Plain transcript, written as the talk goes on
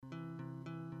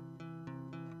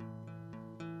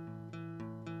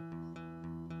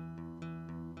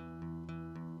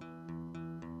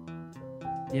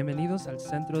Bienvenidos al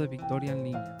Centro de Victoria en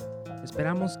línea.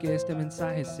 Esperamos que este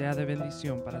mensaje sea de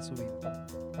bendición para su vida.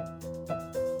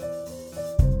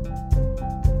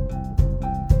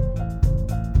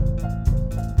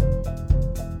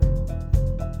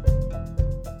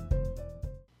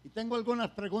 Y tengo algunas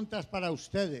preguntas para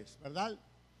ustedes, ¿verdad?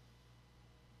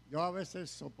 Yo a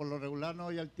veces, o por lo regular, no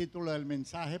oí el título del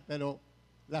mensaje, pero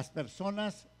las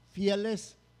personas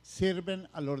fieles sirven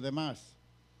a los demás.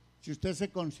 Si usted se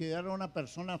considera una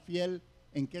persona fiel,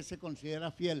 ¿en qué se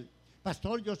considera fiel?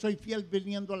 Pastor, yo soy fiel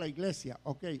viniendo a la iglesia.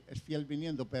 Ok, es fiel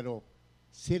viniendo, pero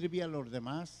 ¿sirve a los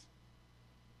demás?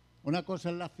 Una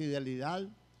cosa es la fidelidad,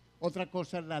 otra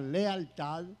cosa es la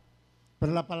lealtad,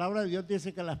 pero la palabra de Dios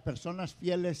dice que las personas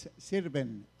fieles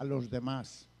sirven a los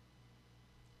demás.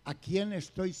 ¿A quién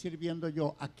estoy sirviendo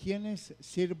yo? ¿A quiénes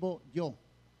sirvo yo?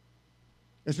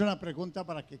 Es una pregunta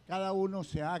para que cada uno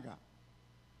se haga.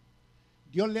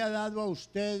 ¿Dios le ha dado a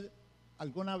usted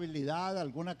alguna habilidad,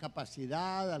 alguna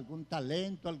capacidad, algún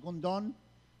talento, algún don?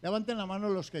 Levanten la mano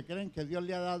los que creen que Dios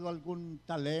le ha dado algún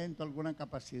talento, alguna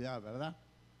capacidad, ¿verdad?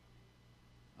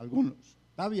 Algunos.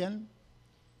 ¿Está bien?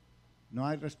 No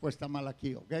hay respuesta mal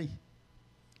aquí, ¿ok?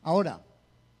 Ahora,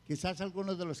 quizás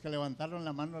algunos de los que levantaron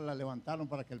la mano la levantaron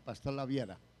para que el pastor la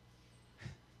viera.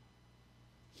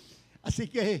 Así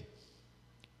que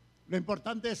lo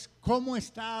importante es cómo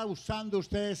está usando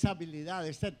usted esa habilidad,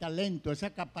 ese talento,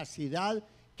 esa capacidad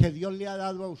que Dios le ha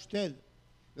dado a usted.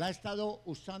 La ha estado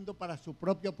usando para su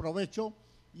propio provecho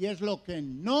y es lo que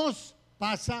nos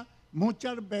pasa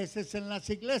muchas veces en las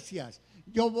iglesias.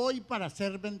 Yo voy para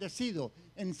ser bendecido,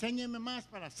 enséñeme más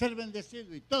para ser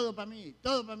bendecido y todo para mí,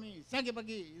 saque para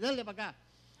aquí y dale para acá.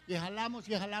 Y jalamos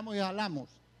y jalamos y jalamos.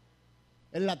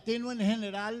 El latino en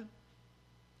general,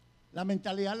 la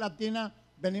mentalidad latina,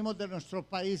 venimos de nuestros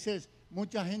países,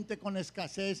 mucha gente con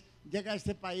escasez llega a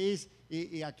este país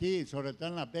y aquí, sobre todo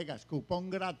en Las Vegas, cupón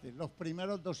gratis. Los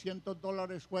primeros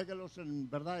 $200 juéguelos en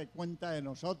verdad de cuenta de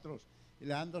nosotros y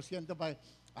le dan 200 para...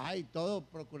 Ay, todo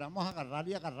procuramos agarrar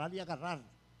y agarrar y agarrar,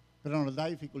 pero nos da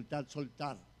dificultad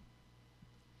soltar.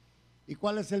 ¿Y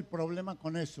cuál es el problema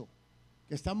con eso?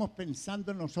 Que estamos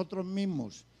pensando en nosotros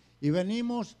mismos y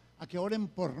venimos a que oren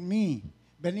por mí,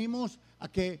 venimos a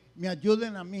que me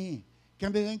ayuden a mí, que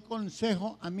me den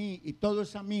consejo a mí, y todo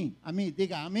es a mí,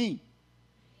 diga a mí.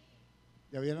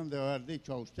 Debieron de haber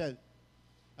dicho a usted.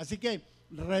 Así que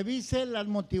revise las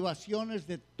motivaciones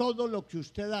de todo lo que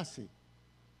usted hace.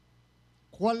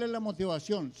 ¿Cuál es la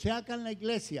motivación? Sea acá en la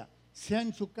iglesia, sea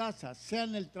en su casa, sea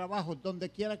en el trabajo, donde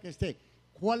quiera que esté.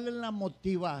 ¿Cuál es la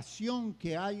motivación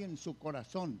que hay en su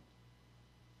corazón?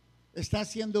 ¿Está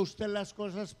haciendo usted las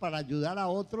cosas para ayudar a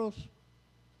otros?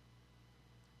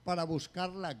 ¿Para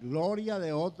buscar la gloria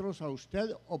de otros a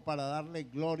usted o para darle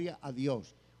gloria a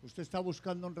Dios? ¿Usted está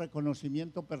buscando un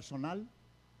reconocimiento personal?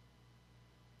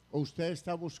 ¿O usted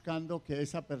está buscando que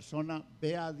esa persona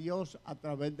vea a Dios a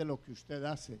través de lo que usted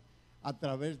hace, a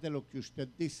través de lo que usted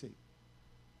dice?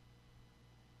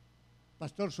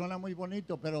 Pastor, suena muy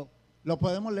bonito, pero lo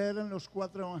podemos leer en los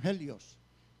 4 evangelios.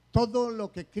 Todo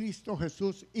lo que Cristo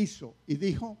Jesús hizo y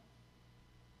dijo,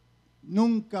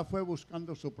 nunca fue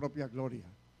buscando su propia gloria.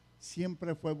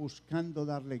 Siempre fue buscando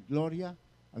darle gloria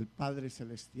al Padre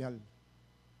Celestial.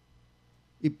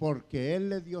 Y porque Él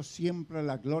le dio siempre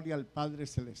la gloria al Padre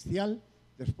Celestial,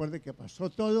 después de que pasó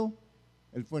todo,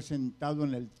 Él fue sentado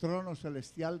en el trono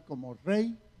celestial como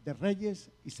Rey de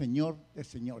Reyes y Señor de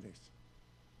Señores.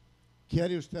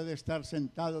 ¿Quiere usted estar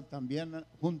sentado también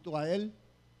junto a Él?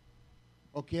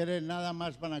 ¿O quiere nada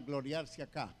más vanagloriarse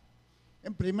acá?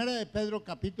 En 1 de Pedro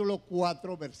capítulo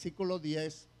 4, versículo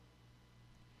 10,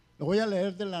 lo voy a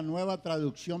leer de la Nueva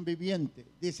Traducción Viviente.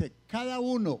 Dice, cada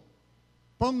uno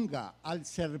ponga al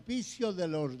servicio de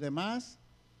los demás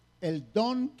el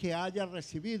don que haya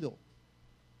recibido,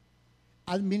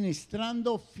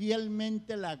 administrando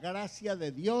fielmente la gracia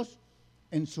de Dios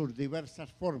en sus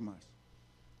diversas formas.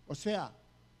 O sea,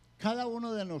 cada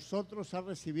uno de nosotros ha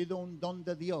recibido un don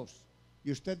de Dios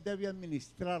y usted debe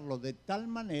administrarlo de tal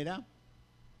manera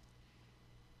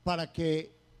para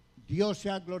que Dios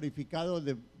sea glorificado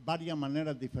de varias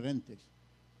maneras diferentes.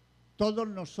 Todos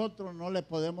nosotros no le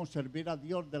podemos servir a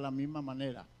Dios de la misma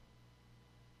manera.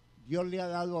 Dios le ha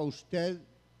dado a usted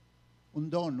un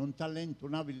don, un talento,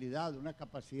 una habilidad, una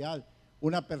capacidad,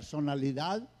 una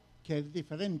personalidad que es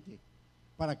diferente.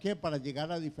 ¿Para qué? Para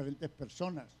llegar a diferentes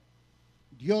personas.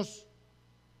 Dios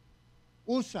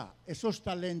usa esos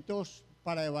talentos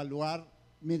para evaluar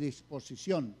mi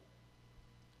disposición.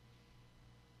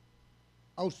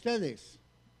 A ustedes,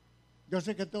 yo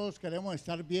sé que todos queremos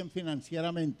estar bien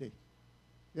financieramente.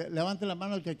 Levante la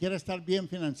mano el que quiera estar bien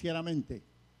financieramente,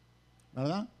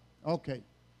 ¿verdad? Ok.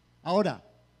 Ahora,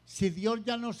 si Dios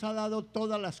ya nos ha dado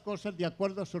todas las cosas de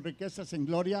acuerdo a sus riquezas en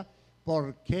gloria,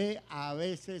 ¿por qué a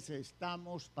veces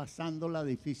estamos pasándola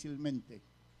difícilmente?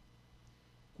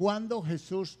 ¿Cuándo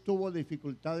Jesús tuvo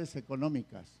dificultades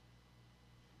económicas?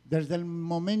 Desde el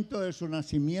momento de su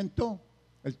nacimiento,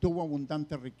 Él tuvo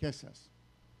abundantes riquezas.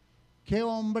 ¿Qué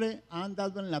hombre ha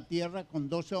andado en la tierra con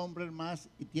 12 hombres más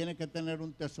y tiene que tener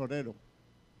un tesorero?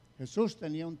 Jesús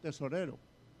tenía un tesorero.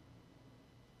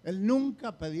 Él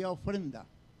nunca pedía ofrenda.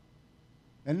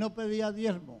 Él no pedía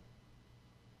diezmo.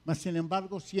 Mas sin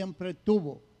embargo siempre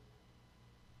tuvo.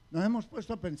 ¿Nos hemos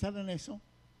puesto a pensar en eso?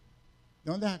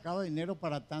 ¿De dónde sacaba dinero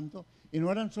para tanto? Y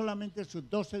no eran solamente sus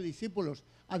 12 discípulos.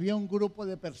 Había un grupo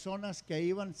de personas que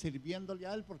iban sirviéndole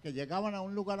a Él porque llegaban a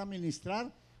un lugar a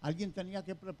ministrar. Alguien tenía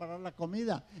que preparar la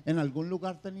comida. En algún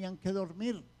lugar tenían que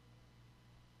dormir.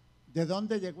 ¿De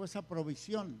dónde llegó esa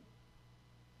provisión?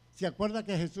 ¿Se acuerda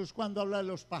que Jesús cuando habla de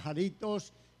los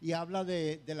pajaritos y habla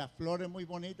de las flores muy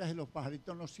bonitas y los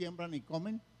pajaritos no siembran ni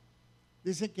comen?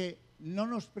 Dice que no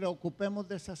nos preocupemos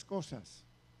de esas cosas,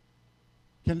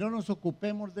 que no nos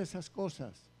ocupemos de esas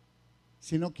cosas,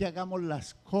 sino que hagamos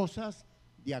las cosas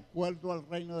de acuerdo al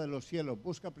reino de los cielos.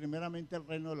 Busca primeramente el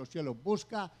reino de los cielos,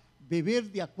 busca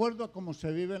vivir de acuerdo a cómo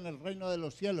se vive en el reino de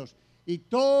los cielos y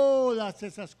todas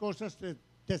esas cosas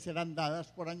te serán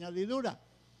dadas por añadidura.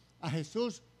 A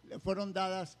Jesús le fueron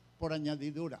dadas por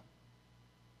añadidura.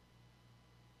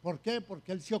 ¿Por qué?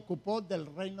 Porque Él se ocupó del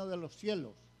reino de los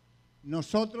cielos.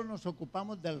 Nosotros nos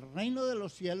ocupamos del reino de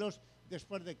los cielos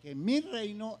después de que mi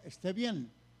reino esté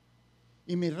bien.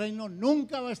 Y mi reino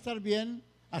nunca va a estar bien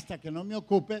hasta que no me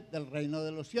ocupe del reino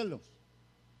de los cielos.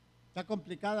 ¿Está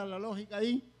complicada la lógica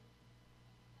ahí?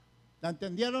 ¿La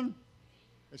entendieron?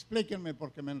 Explíquenme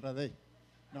porque me enredé.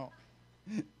 No.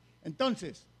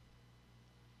 Entonces,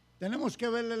 tenemos que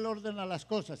verle el orden a las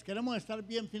cosas. Queremos estar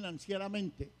bien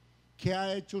financieramente. ¿Qué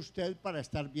ha hecho usted para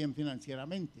estar bien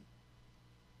financieramente?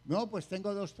 No, pues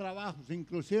tengo 2 trabajos.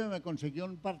 Inclusive me conseguí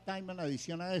un part-time en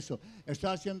adición a eso.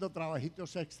 Estoy haciendo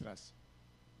trabajitos extras.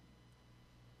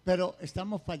 Pero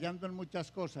estamos fallando en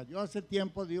muchas cosas. Yo hace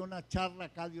tiempo di una charla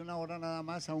acá de 1 hora nada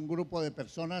más a un grupo de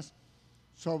personas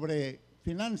sobre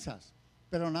finanzas.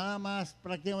 Pero nada más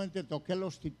prácticamente toqué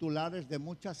los titulares de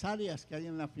muchas áreas que hay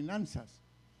en las finanzas.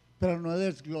 Pero no he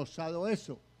desglosado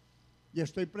eso. Y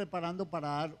estoy preparando para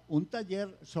dar un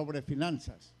taller sobre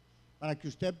finanzas. Para que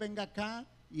usted venga acá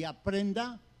y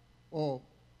aprenda o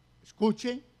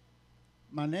escuche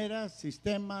maneras,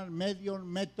 sistemas, medios,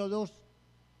 métodos.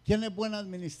 ¿Quién es buen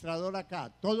administrador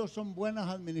acá? ¿Todos son buenos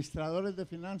administradores de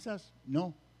finanzas?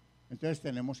 No. Entonces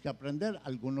tenemos que aprender.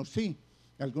 Algunos sí.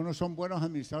 Algunos son buenos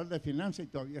administradores de finanzas y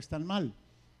todavía están mal.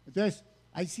 Entonces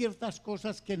hay ciertas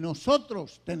cosas que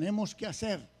nosotros tenemos que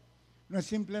hacer. No es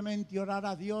simplemente orar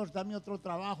a Dios, dame otro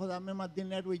trabajo, dame más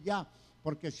dinero y ya.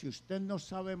 Porque si usted no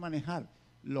sabe manejar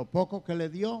lo poco que le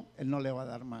dio, Él no le va a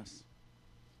dar más.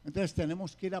 Entonces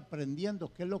tenemos que ir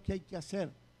aprendiendo qué es lo que hay que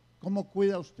hacer. ¿Cómo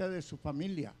cuida usted de su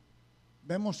familia?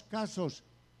 Vemos casos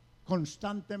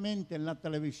constantemente en la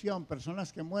televisión,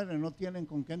 personas que mueren, no tienen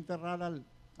con qué enterrar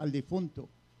al difunto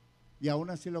y aún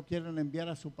así lo quieren enviar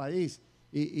a su país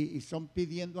y son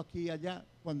pidiendo aquí y allá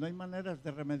cuando hay maneras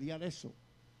de remediar eso.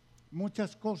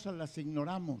 Muchas cosas las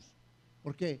ignoramos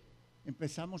porque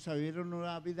empezamos a vivir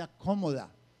una vida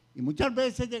cómoda y muchas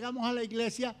veces llegamos a la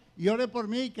iglesia y ore por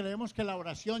mí y creemos que la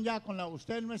oración ya con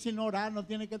usted no es sino orar, no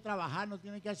tiene que trabajar, no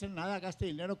tiene que hacer nada, gaste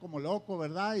dinero como loco,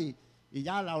 ¿verdad? Y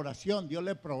ya la oración, Dios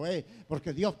le provee,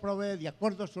 porque Dios provee de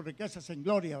acuerdo a sus riquezas en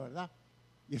gloria, ¿verdad?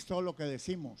 Y es todo lo que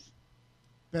decimos.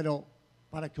 Pero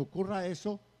para que ocurra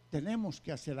eso, tenemos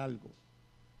que hacer algo.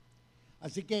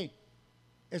 Así que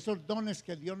esos dones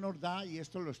que Dios nos da, y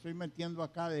esto lo estoy metiendo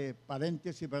acá de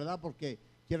paréntesis, ¿verdad? Porque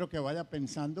quiero que vaya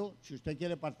pensando, si usted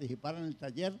quiere participar en el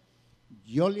taller,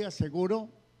 yo le aseguro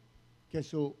que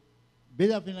su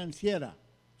vida financiera,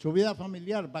 su vida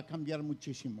familiar va a cambiar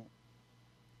muchísimo.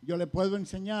 Yo le puedo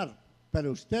enseñar,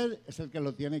 pero usted es el que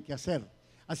lo tiene que hacer.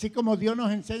 Así como Dios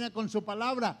nos enseña con su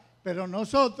palabra, pero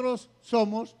nosotros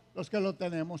somos los que lo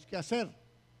tenemos que hacer.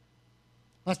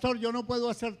 Pastor, yo no puedo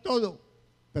hacer todo,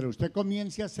 pero usted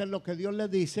comience a hacer lo que Dios le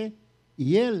dice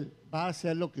y Él va a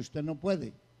hacer lo que usted no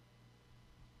puede.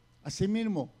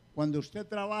 Asimismo, cuando usted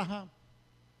trabaja,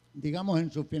 digamos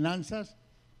en sus finanzas,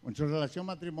 o en su relación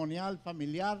matrimonial,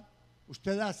 familiar,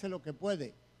 usted hace lo que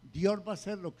puede. Dios va a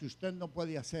hacer lo que usted no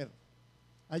puede hacer.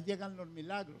 Ahí llegan los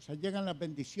milagros, ahí llegan las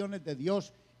bendiciones de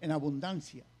Dios en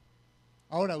abundancia.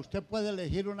 Ahora, usted puede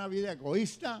elegir una vida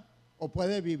egoísta o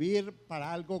puede vivir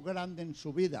para algo grande en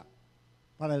su vida,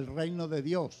 para el reino de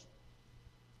Dios.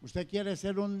 ¿Usted quiere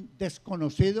ser un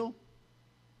desconocido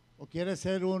o quiere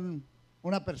ser un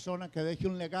una persona que deje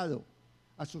un legado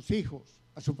a sus hijos,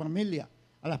 a su familia,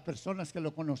 a las personas que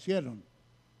lo conocieron.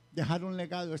 Dejar un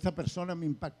legado. Esta persona me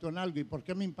impactó en algo. ¿Y por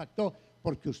qué me impactó?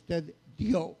 Porque usted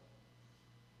dio.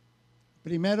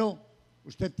 Primero,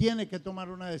 usted tiene que tomar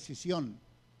una decisión.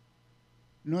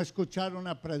 No escuchar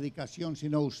una predicación,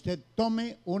 sino usted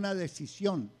tome una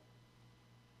decisión.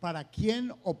 ¿Para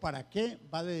quién o para qué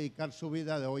va a dedicar su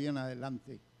vida de hoy en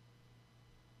adelante?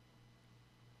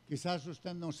 Quizás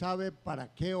usted no sabe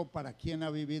para qué o para quién ha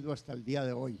vivido hasta el día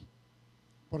de hoy.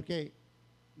 Porque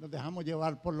nos dejamos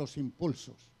llevar por los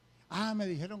impulsos. Ah, me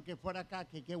dijeron que fuera acá,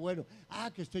 que qué bueno.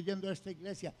 Ah, que estoy yendo a esta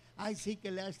iglesia. Ay, sí,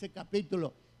 que lea este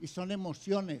capítulo. Y son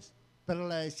emociones, pero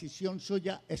la decisión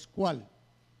suya es cuál.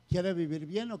 ¿Quiere vivir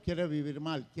bien o quiere vivir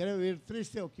mal? ¿Quiere vivir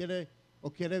triste o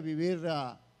quiere vivir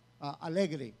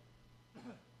alegre?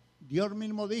 Dios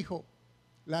mismo dijo,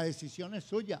 la decisión es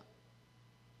suya.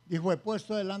 Dijo, he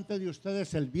puesto delante de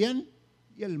ustedes el bien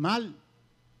y el mal.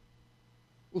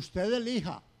 Usted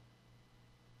elija.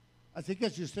 Así que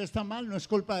si usted está mal, no es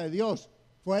culpa de Dios,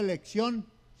 fue elección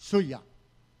suya.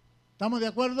 ¿Estamos de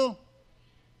acuerdo?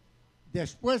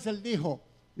 Después él dijo,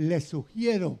 les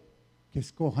sugiero que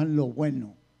escojan lo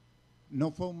bueno.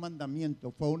 No fue un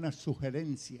mandamiento, fue una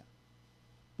sugerencia.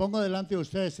 Pongo delante de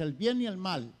ustedes el bien y el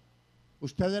mal.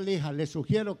 Usted elija, les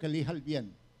sugiero que elija el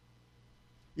bien.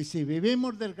 Y si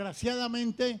vivimos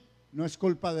desgraciadamente, no es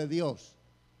culpa de Dios,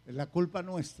 es la culpa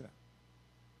nuestra.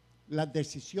 Las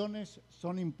decisiones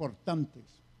son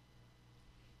importantes.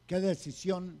 ¿Qué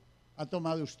decisión ha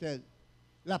tomado usted?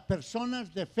 Las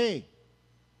personas de fe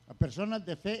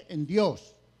en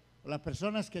Dios, o las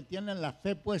personas que tienen la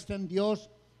fe puesta en Dios,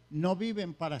 no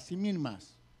viven para sí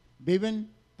mismas,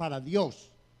 viven para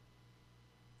Dios.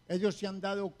 Ellos se han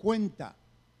dado cuenta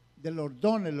de los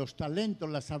dones, los talentos,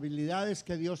 las habilidades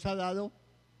que Dios ha dado,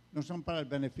 no son para el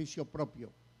beneficio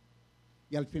propio.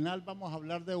 Y al final vamos a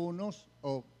hablar de unos,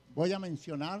 o voy a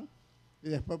mencionar, y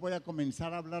después voy a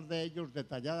comenzar a hablar de ellos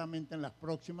detalladamente en las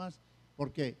próximas,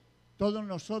 porque todos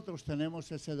nosotros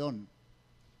tenemos ese don.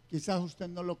 Quizás usted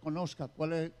no lo conozca,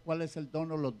 cuál es el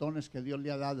don o los dones que Dios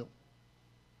le ha dado,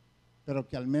 pero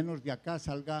que al menos de acá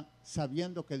salga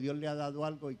sabiendo que Dios le ha dado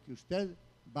algo y que usted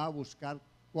va a buscar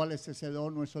cuál es ese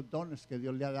don o esos dones que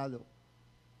Dios le ha dado,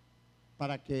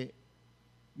 para que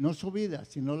no su vida,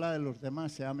 sino la de los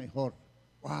demás sea mejor.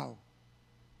 ¡Wow!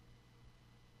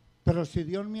 Pero si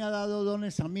Dios me ha dado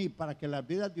dones a mí para que las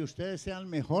vidas de ustedes sean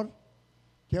mejor,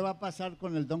 ¿qué va a pasar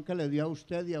con el don que le dio a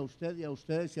usted y a usted y a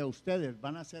ustedes y a ustedes?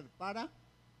 ¿Van a ser para?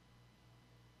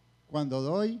 Cuando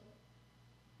doy,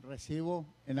 recibo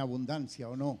en abundancia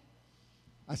o no.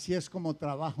 Así es como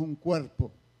trabaja un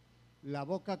cuerpo. La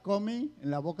boca come, en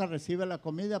la boca recibe la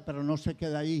comida, pero no se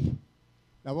queda ahí.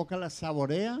 La boca la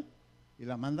saborea y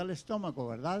la manda al estómago,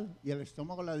 ¿verdad? Y el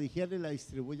estómago la digiere y la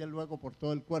distribuye luego por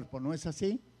todo el cuerpo, ¿no es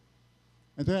así?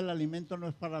 Entonces el alimento no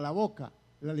es para la boca,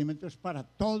 el alimento es para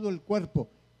todo el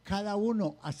cuerpo. Cada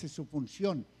uno hace su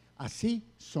función. Así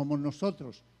somos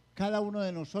nosotros. Cada uno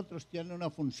de nosotros tiene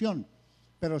una función.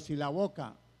 Pero si la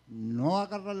boca no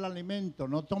agarra el alimento,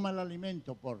 no toma el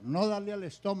alimento por no darle al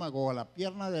estómago o a la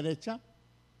pierna derecha,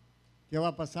 ¿qué va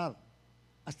a pasar?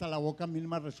 Hasta la boca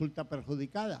misma resulta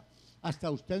perjudicada. Hasta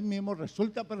usted mismo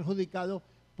resulta perjudicado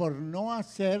por no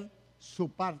hacer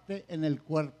su parte en el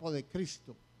cuerpo de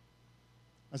Cristo.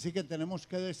 Así que tenemos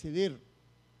que decidir,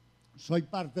 ¿soy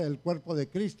parte del cuerpo de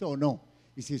Cristo o no?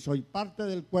 Y si soy parte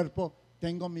del cuerpo,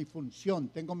 tengo mi función,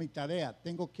 tengo mi tarea,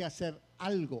 tengo que hacer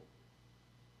algo.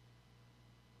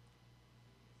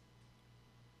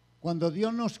 Cuando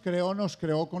Dios nos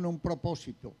creó con un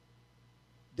propósito.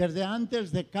 Desde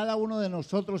antes de cada uno de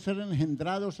nosotros ser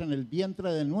engendrados en el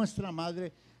vientre de nuestra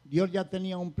madre, Dios ya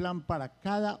tenía un plan para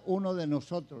cada uno de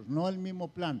nosotros. No el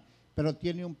mismo plan, pero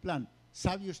tiene un plan.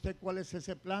 ¿Sabe usted cuál es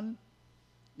ese plan?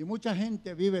 Y mucha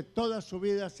gente vive toda su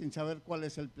vida sin saber cuál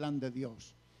es el plan de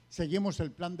Dios. Seguimos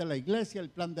el plan de la iglesia, el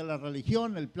plan de la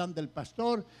religión, el plan del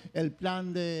pastor, el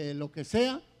plan de lo que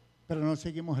sea, pero no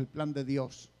seguimos el plan de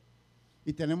Dios.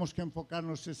 Y tenemos que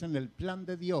enfocarnos en el plan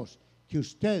de Dios, que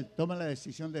usted tome la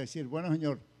decisión de decir, bueno,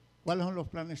 Señor, ¿cuáles son los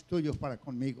planes tuyos para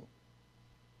conmigo?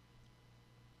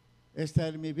 Esta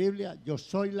es mi Biblia, yo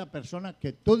soy la persona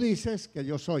que tú dices que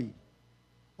yo soy.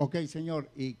 Ok,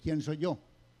 Señor, ¿y quién soy yo?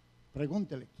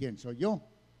 Pregúntele, ¿quién soy yo?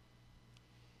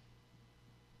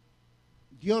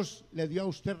 Dios le dio a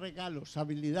usted regalos,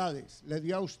 habilidades, le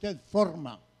dio a usted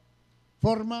forma.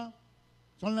 Forma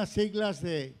son las siglas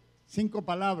de 5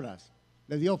 palabras.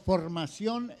 Le dio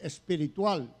formación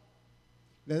espiritual,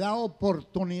 le da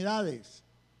oportunidades.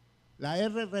 La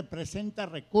R representa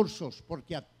recursos,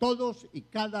 porque a todos y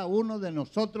cada uno de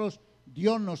nosotros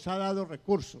Dios nos ha dado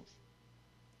recursos.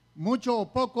 mucho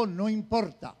o poco no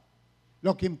importa.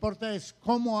 Lo que importa es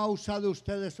cómo ha usado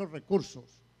usted esos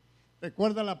recursos.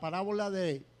 Recuerda la parábola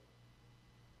del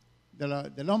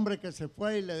hombre que se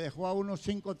fue y le dejó a uno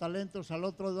 5 talentos, al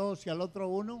otro 2 y al otro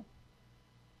 1.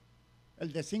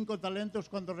 El de 5 talentos,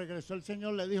 cuando regresó el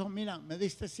Señor, le dijo: mira, me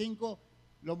diste 5,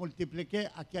 lo multipliqué,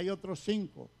 aquí hay otros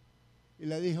 5. Y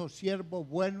le dijo: siervo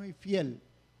bueno y fiel,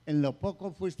 en lo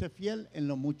poco fuiste fiel, en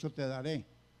lo mucho te daré.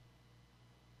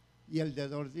 Y el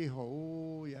deudor dijo: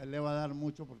 uy, a él le va a dar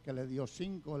mucho porque le dio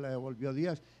 5, le devolvió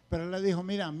 10. Pero él le dijo: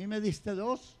 mira, a mí me diste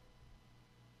 2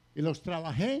 y los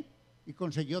trabajé y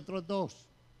conseguí otros 2.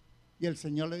 Y el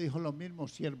Señor le dijo lo mismo: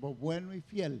 siervo bueno y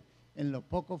fiel, en lo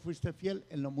poco fuiste fiel,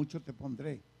 en lo mucho te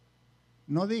pondré.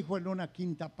 No dijo en una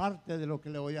quinta parte de lo que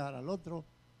le voy a dar al otro,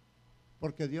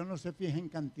 porque Dios no se fija en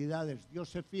cantidades, Dios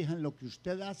se fija en lo que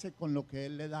usted hace con lo que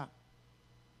Él le da.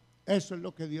 Eso es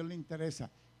lo que a Dios le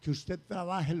interesa, que usted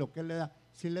trabaje lo que Él le da.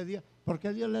 Si le dio, ¿por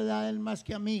qué Dios le da a Él más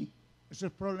que a mí? Eso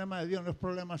es problema de Dios, no es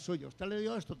problema suyo. Usted le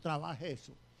dio esto, trabaje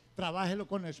eso, trabájelo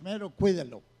con esmero,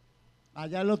 cuídelo.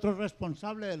 Allá el otro es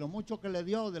responsable de lo mucho que le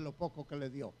dio o de lo poco que le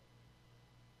dio.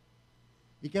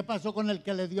 ¿Y qué pasó con el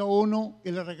que le dio 1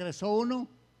 y le regresó 1?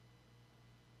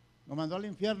 Lo mandó al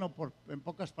infierno, en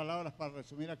pocas palabras, para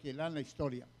resumir aquí la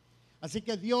historia. Así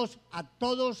que Dios a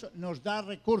todos nos da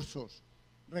recursos,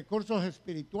 recursos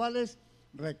espirituales,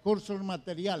 recursos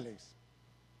materiales.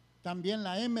 También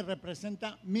la M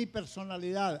representa mi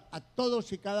personalidad. A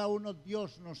todos y cada uno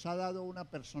Dios nos ha dado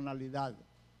una personalidad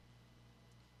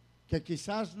que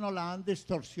quizás nos la han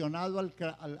distorsionado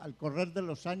al correr de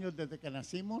los años desde que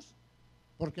nacimos,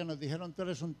 porque nos dijeron: tú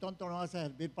eres un tonto, no vas a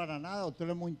servir para nada, o tú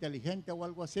eres muy inteligente o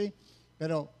algo así.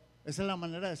 Pero esa es la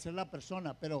manera de ser la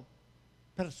persona. Pero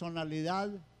personalidad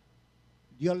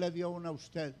Dios le dio una a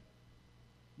usted.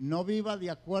 No viva de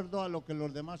acuerdo a lo que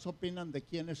los demás opinan de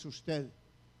quién es usted.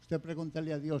 Usted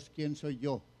pregúntale a Dios: ¿quién soy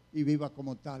yo? Y viva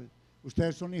como tal. Usted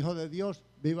es un hijo de Dios,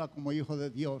 viva como hijo de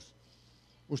Dios.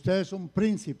 Usted es un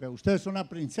príncipe, usted es una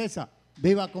princesa,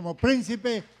 viva como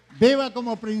príncipe, viva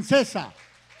como princesa.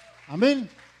 Amén.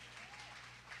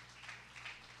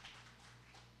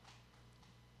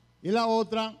 Y la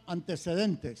otra,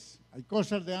 antecedentes. Hay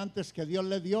cosas de antes que Dios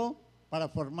le dio para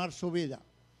formar su vida.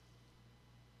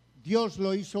 Dios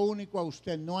lo hizo único a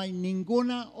usted. No hay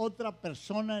ninguna otra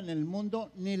persona en el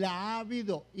mundo, ni la ha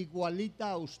habido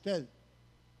igualita a usted.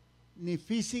 Ni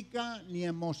física, ni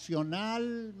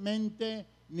emocionalmente,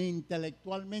 ni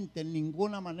intelectualmente, en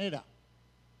ninguna manera.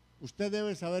 Usted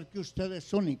debe saber que usted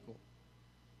es único.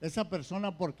 Esa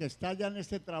persona, porque está ya en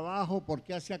este trabajo,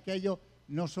 porque hace aquello,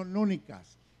 no son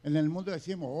únicas. En el mundo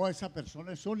decimos: oh, esa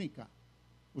persona es única.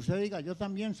 Usted diga: yo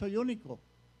también soy único.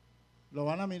 Lo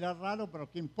van a mirar raro, pero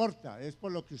 ¿qué importa? Es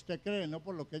por lo que usted cree, no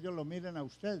por lo que ellos lo miren a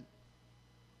usted.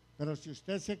 Pero si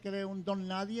usted se cree un don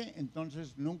nadie,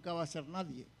 entonces nunca va a ser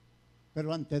nadie.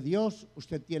 Pero ante Dios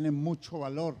usted tiene mucho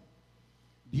valor.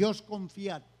 Dios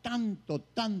confía tanto,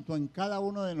 tanto en cada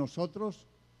uno de nosotros.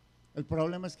 El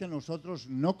problema es que nosotros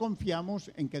no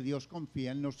confiamos en que Dios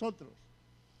confía en nosotros.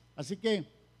 Así que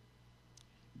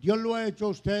Dios lo ha hecho a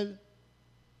usted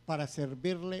para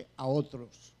servirle a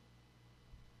otros.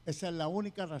 Esa es la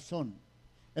única razón.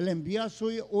 Él envió a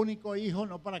su único hijo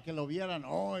no para que lo vieran: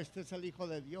 oh, este es el Hijo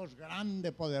de Dios,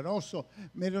 grande, poderoso,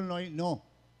 mírenlo ahí. No,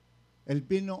 Él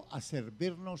vino a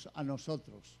servirnos a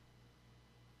nosotros.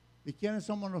 ¿Y quiénes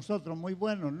somos nosotros? Muy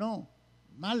buenos, no,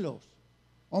 malos.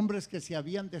 Hombres que se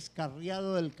habían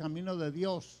descarriado del camino de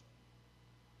Dios.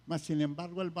 Mas sin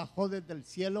embargo Él bajó desde el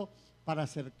cielo para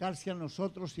acercarse a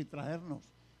nosotros y traernos,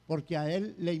 porque a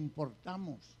Él le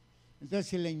importamos. Entonces,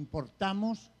 si le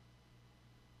importamos,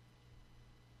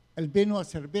 Él vino a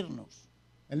servirnos.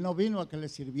 Él no vino a que le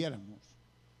sirviéramos.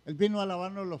 Él vino a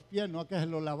lavarnos los pies, no a que se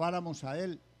los laváramos a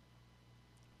Él.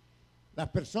 Las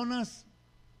personas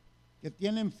que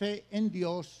tienen fe en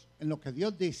Dios, en lo que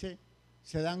Dios dice,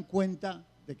 se dan cuenta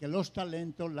de que los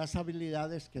talentos, las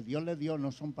habilidades que Dios le dio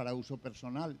no son para uso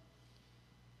personal.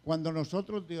 Cuando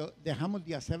nosotros dejamos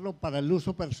de hacerlo para el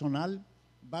uso personal,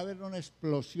 va a haber una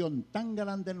explosión tan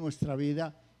grande en nuestra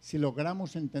vida si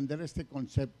logramos entender este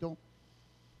concepto.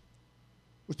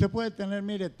 Usted puede tener,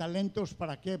 mire, talentos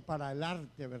 ¿para qué? Para el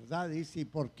arte, ¿verdad? Dice: ¿y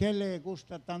por qué le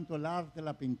gusta tanto el arte,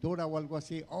 la pintura o algo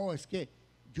así? Oh, es que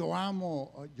yo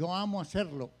amo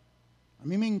hacerlo. A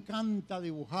mí me encanta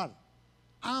dibujar.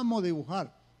 Amo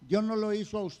dibujar. Dios no lo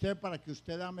hizo a usted para que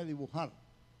usted ame dibujar.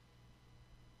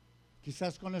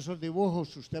 Quizás con esos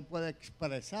dibujos usted puede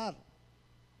expresar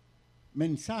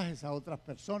mensajes a otras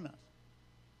personas.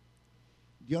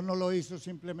 Dios no lo hizo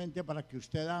simplemente para que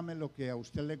usted ame lo que a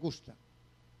usted le gusta.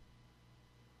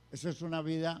 Eso es una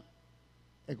vida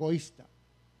egoísta.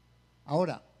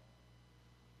 Ahora,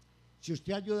 si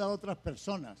usted ayuda a otras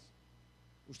personas,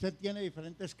 usted tiene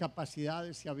diferentes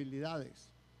capacidades y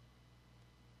habilidades.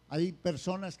 Hay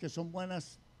personas que son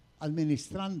buenas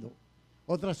administrando,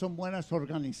 otras son buenas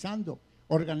organizando.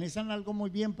 Organizan algo muy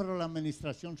bien, pero la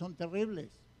administración son terribles.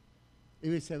 Y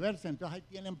viceversa, entonces ahí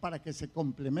tienen para que se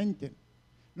complementen.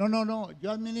 No,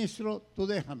 yo administro, tú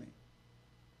déjame.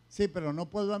 Sí, pero no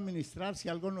puedo administrar si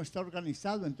algo no está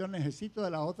organizado, entonces necesito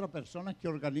de la otra persona que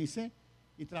organice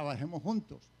y trabajemos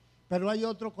juntos. Pero hay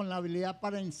otro con la habilidad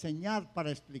para enseñar,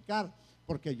 para explicar,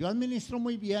 porque yo administro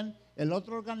muy bien, el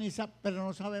otro organiza, pero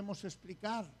no sabemos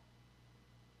explicar.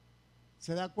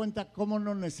 ¿Se da cuenta cómo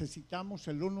nos necesitamos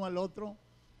el uno al otro?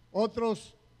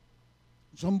 Otros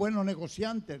son buenos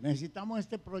negociantes, necesitamos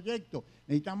este proyecto,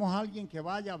 necesitamos a alguien que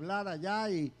vaya a hablar allá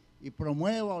y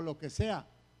promueva o lo que sea.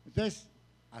 Entonces,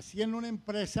 así en una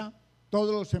empresa,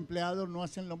 todos los empleados no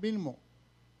hacen lo mismo,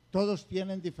 todos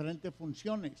tienen diferentes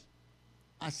funciones.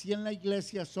 Así en la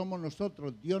iglesia somos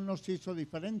nosotros, Dios nos hizo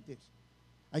diferentes.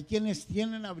 Hay quienes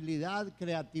tienen habilidad,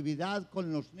 creatividad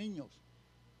con los niños.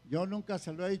 Yo nunca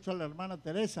se lo he dicho a la hermana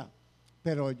Teresa,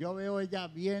 pero yo veo ella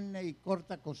viene y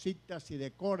corta cositas y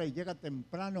decora y llega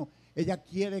temprano. Ella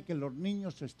quiere que los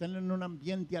niños estén en un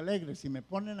ambiente alegre. Si me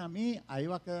ponen a mí, ahí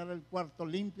va a quedar el cuarto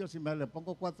limpio. Si le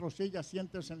pongo 4 sillas,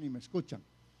 siéntense y me escuchan.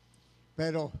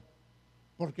 Pero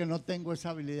porque no tengo esa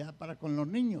habilidad para con los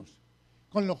niños.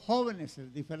 Con los jóvenes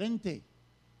es diferente.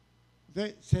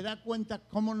 Entonces, ¿se da cuenta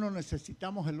cómo nos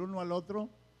necesitamos el uno al otro?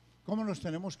 ¿Cómo nos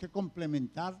tenemos que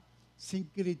complementar sin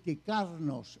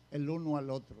criticarnos el uno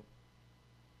al otro?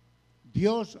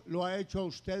 Dios lo ha hecho a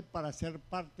usted para ser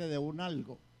parte de un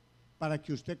algo, para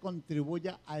que usted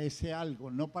contribuya a ese algo,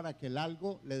 no para que el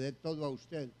algo le dé todo a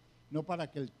usted, no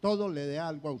para que el todo le dé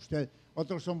algo a usted.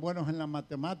 Otros son buenos en las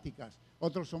matemáticas,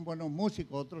 otros son buenos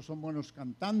músicos, otros son buenos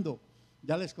cantando.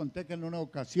 Ya les conté que en una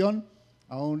ocasión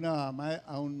a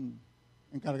un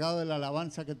encargado de la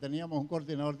alabanza que teníamos, un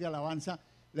coordinador de alabanza,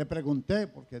 le pregunté,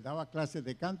 porque daba clases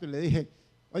de canto, y le dije,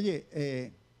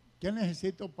 oye, ¿qué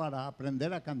necesito para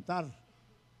aprender a cantar?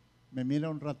 Me mira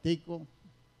un ratico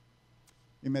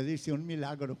y me dice, un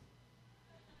milagro.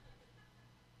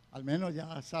 Al menos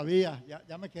ya sabía,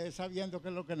 ya me quedé sabiendo qué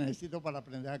es lo que necesito para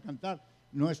aprender a cantar.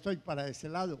 No estoy para ese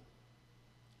lado.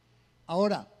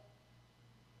 Ahora,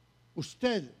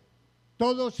 usted,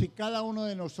 todos y cada uno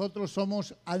de nosotros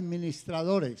somos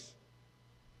administradores.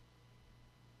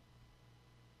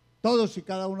 Todos y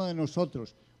cada uno de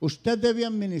nosotros. Usted debe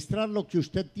administrar lo que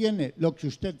usted tiene, lo que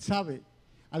usted sabe.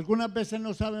 Algunas veces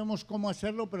no sabemos cómo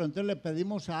hacerlo, pero entonces le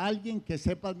pedimos a alguien que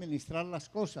sepa administrar las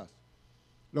cosas.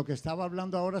 Lo que estaba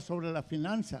hablando ahora sobre las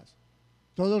finanzas.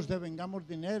 Todos devengamos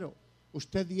dinero.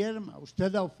 Usted diezma,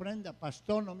 usted da ofrenda.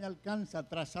 Pastor, no me alcanza.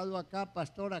 Atrasado acá,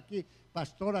 pastor aquí,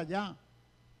 pastor allá.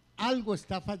 Algo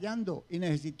está fallando y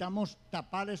necesitamos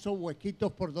tapar esos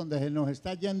huequitos por donde se nos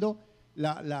está yendo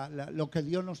lo que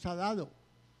Dios nos ha dado.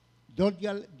 Dios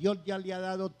ya le ha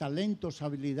dado talentos,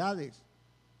 habilidades,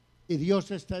 y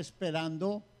Dios está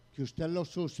esperando que usted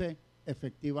los use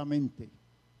efectivamente.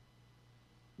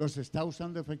 ¿Los está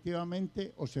usando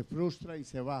efectivamente o se frustra y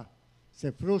se va?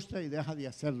 Se frustra y deja de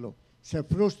hacerlo. Se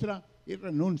frustra y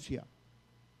renuncia.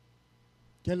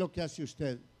 ¿Qué es lo que hace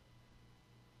usted?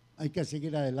 Hay que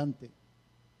seguir adelante.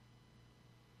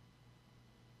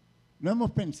 ¿No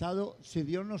hemos pensado si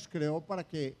Dios nos creó para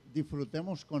que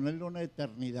disfrutemos con Él una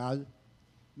eternidad?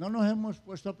 ¿No nos hemos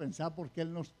puesto a pensar por qué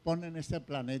Él nos pone en este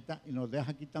planeta y nos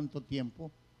deja aquí tanto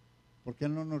tiempo? ¿Por qué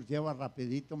Él no nos lleva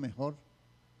rapidito mejor?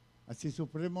 Así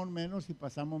sufrimos menos y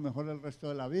pasamos mejor el resto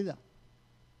de la vida.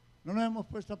 ¿No nos hemos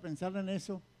puesto a pensar en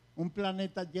eso? Un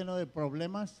planeta lleno de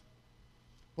problemas.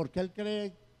 Porque Él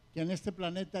cree que en este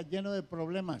planeta lleno de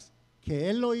problemas, que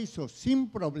Él lo hizo sin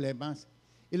problemas,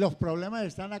 y los problemas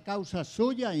están a causa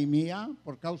suya y mía,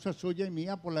 por causa suya y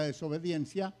mía, por la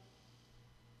desobediencia.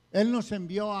 Él nos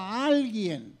envió a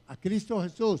alguien, a Cristo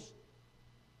Jesús.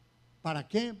 ¿Para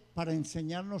qué? Para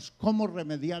enseñarnos cómo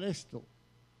remediar esto.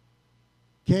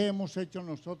 ¿Qué hemos hecho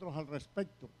nosotros al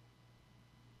respecto?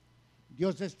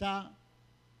 Dios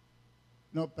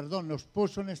nos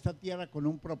puso en esta tierra con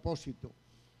un propósito.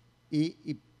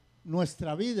 Y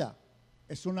nuestra vida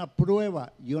es una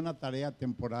prueba y una tarea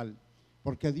temporal.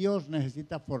 Porque Dios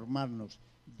necesita formarnos.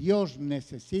 Dios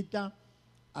necesita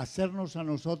hacernos a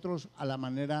nosotros a la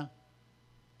manera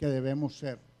que debemos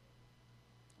ser.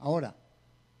 Ahora,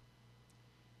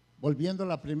 volviendo a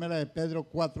la primera de Pedro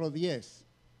 4:10,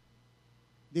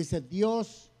 dice,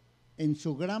 Dios en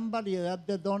su gran variedad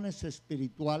de dones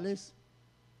espirituales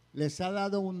les ha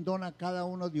dado un don a cada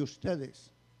uno de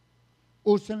ustedes.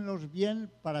 Úsenlos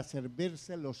bien para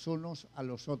servirse los unos a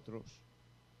los otros.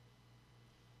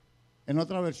 En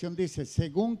otra versión dice,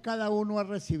 según cada uno ha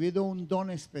recibido un don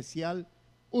especial,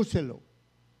 úselo,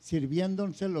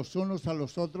 sirviéndose los unos a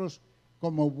los otros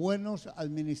como buenos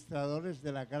administradores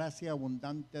de la gracia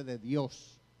abundante de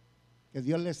Dios. Que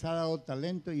Dios les ha dado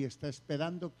talento y está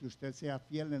esperando que usted sea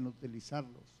fiel en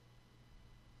utilizarlos.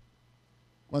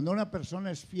 Cuando una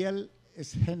persona es fiel,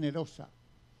 es generosa.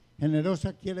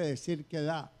 Generosa quiere decir que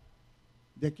da.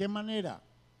 ¿De qué manera?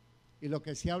 Y lo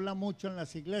que se habla mucho en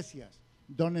las iglesias,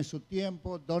 done su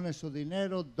tiempo, done su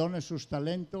dinero, done sus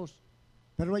talentos,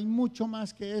 pero hay mucho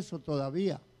más que eso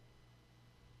todavía.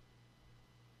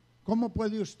 ¿Cómo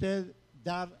puede usted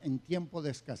dar en tiempo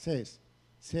de escasez?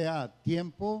 Sea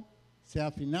tiempo,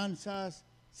 sea finanzas,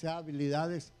 sea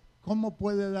habilidades. ¿Cómo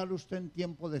puede dar usted en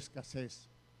tiempo de escasez?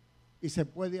 Y se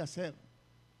puede hacer.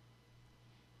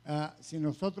 Si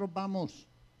nosotros vamos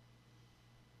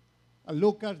a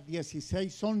Lucas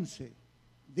 16:11,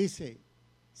 dice,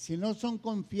 si no son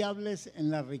confiables en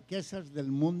las riquezas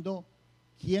del mundo,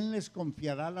 ¿quién les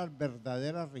confiará las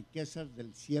verdaderas riquezas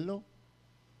del cielo?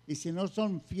 Y si no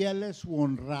son fieles u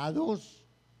honrados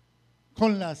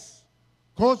con las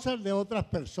cosas de otras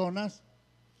personas,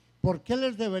 ¿por qué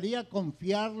les debería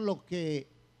confiar lo que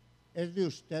es de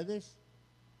ustedes?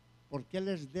 ¿Por qué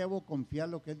les debo confiar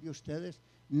lo que es de ustedes?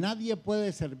 Nadie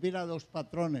puede servir a dos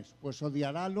patrones, pues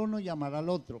odiará al uno y amará al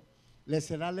otro. Le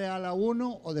será leal a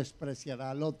uno o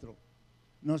despreciará al otro.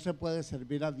 No se puede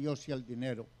servir a Dios y al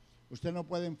dinero. Usted no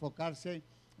puede enfocarse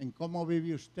en cómo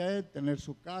vive usted, tener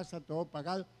su casa, todo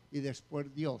pagado, y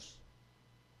después Dios.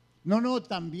 No,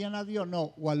 también a Dios,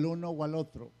 no, o al uno o al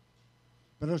otro.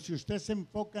 Pero si usted se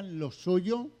enfoca en lo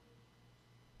suyo,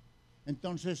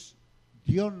 entonces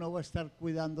Dios no va a estar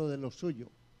cuidando de lo suyo.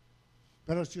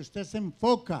 Pero si usted se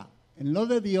enfoca en lo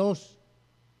de Dios,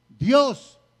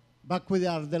 Dios va a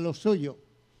cuidar de lo suyo.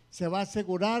 Se va a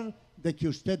asegurar de que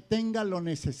usted tenga lo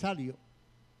necesario,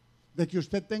 de que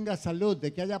usted tenga salud,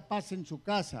 de que haya paz en su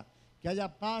casa, que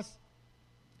haya paz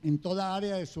en toda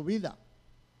área de su vida.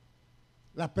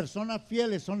 Las personas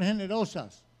fieles son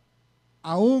generosas,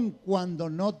 aun cuando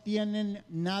no tienen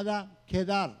nada que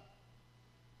dar.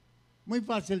 Muy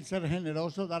fácil ser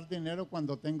generoso, dar dinero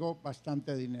cuando tengo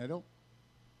bastante dinero.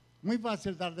 Muy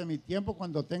fácil dar de mi tiempo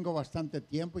cuando tengo bastante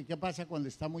tiempo. ¿Y qué pasa cuando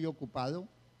está muy ocupado?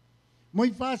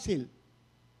 Muy fácil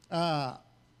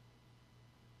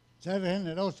ser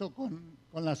generoso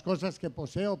con las cosas que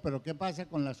poseo, pero ¿qué pasa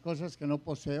con las cosas que no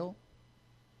poseo?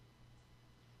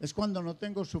 Es cuando no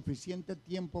tengo suficiente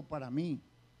tiempo para mí,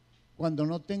 cuando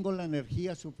no tengo la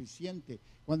energía suficiente,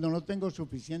 cuando no tengo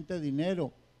suficiente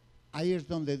dinero. Ahí es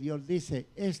donde Dios dice,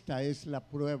 esta es la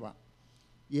prueba.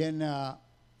 Y en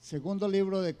segundo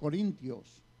libro de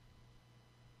Corintios,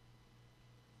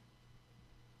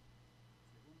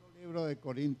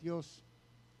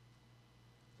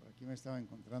 por aquí me estaba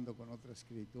encontrando con otra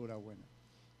escritura buena.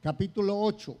 Capítulo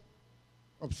 8,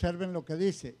 observen lo que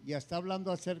dice, y está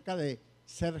hablando acerca de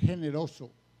ser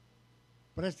generoso.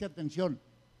 Preste atención,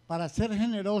 para ser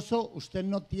generoso usted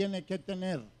no tiene que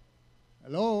tener.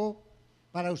 Hello,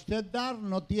 para usted dar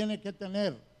no tiene que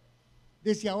tener.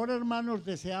 Dice, ahora hermanos,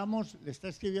 deseamos, le está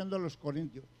escribiendo a los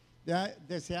Corintios,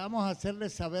 deseamos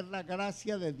hacerles saber la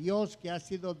gracia de Dios que ha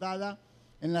sido dada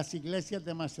en las iglesias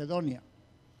de Macedonia.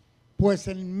 Pues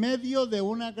en medio de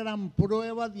una gran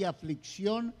prueba de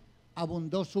aflicción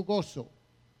abundó su gozo.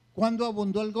 ¿Cuándo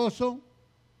abundó el gozo?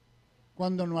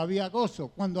 Cuando no había gozo,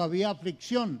 cuando había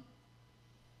aflicción.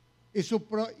 Y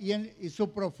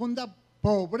su profunda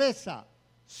pobreza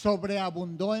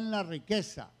sobreabundó en la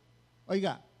riqueza.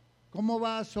 Oiga, ¿cómo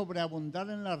va a sobreabundar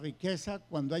en la riqueza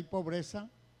cuando hay pobreza?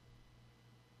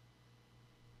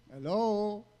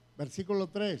 Hello, versículo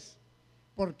 3.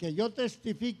 Porque yo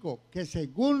testifico que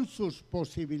según sus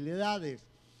posibilidades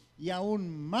y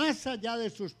aún más allá de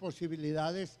sus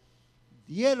posibilidades,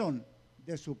 dieron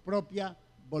de su propia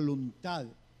voluntad,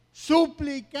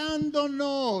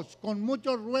 suplicándonos con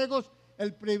muchos ruegos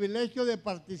el privilegio de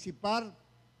participar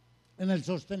en el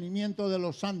sostenimiento de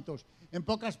los santos. En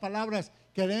pocas palabras,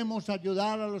 queremos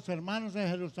ayudar a los hermanos en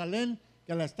Jerusalén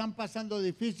que la están pasando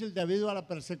difícil debido a la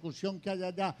persecución que hay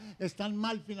allá. Están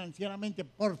mal financieramente.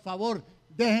 Por favor,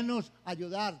 déjenos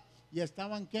ayudar. Y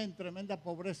estaban, ¿qué? En tremenda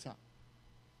pobreza.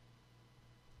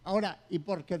 Ahora, ¿y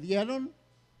porque dieron?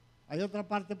 Hay otra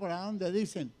parte por ahí donde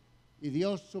dicen, y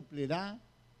Dios suplirá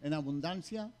en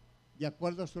abundancia de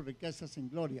acuerdo a sus riquezas en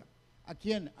gloria. ¿A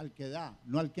quién? Al que da,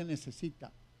 no al que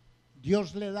necesita.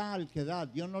 Dios le da al que da,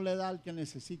 Dios no le da al que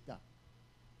necesita.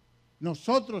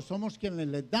 Nosotros somos quienes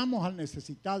le damos al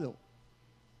necesitado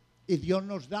y Dios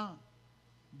nos da.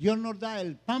 Dios nos da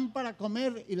el pan para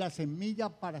comer y la semilla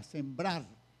para sembrar.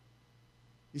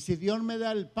 Y si Dios me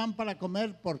da el pan para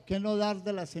comer, ¿por qué no dar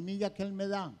de la semilla que Él me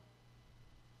da?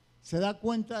 ¿Se da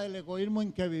cuenta del egoísmo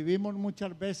en que vivimos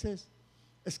muchas veces?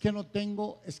 Es que no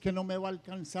tengo, es que no me va a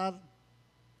alcanzar.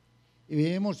 Y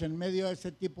vivimos en medio de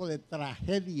ese tipo de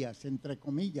tragedias, entre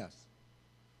comillas.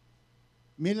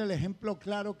 Mire el ejemplo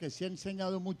claro que se ha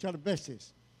enseñado muchas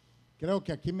veces. Creo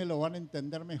que aquí me lo van a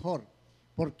entender mejor.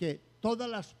 Porque todas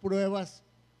las pruebas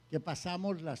que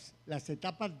pasamos, las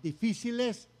etapas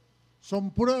difíciles,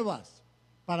 son pruebas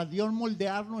para Dios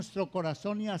moldear nuestro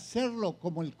corazón y hacerlo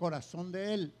como el corazón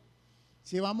de Él.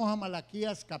 Si vamos a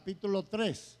Malaquías capítulo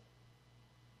 3.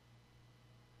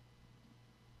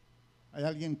 Hay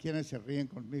alguien quienes se ríen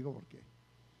conmigo porque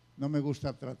no me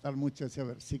gusta tratar mucho ese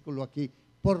versículo aquí,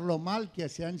 por lo mal que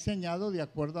se ha enseñado de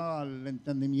acuerdo al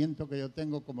entendimiento que yo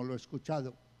tengo como lo he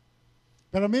escuchado.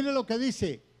 Pero mire lo que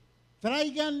dice: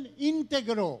 traigan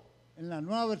íntegro, en la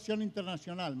Nueva Versión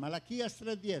Internacional, Malaquías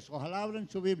 3:10, ojalá abran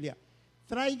su Biblia,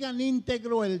 traigan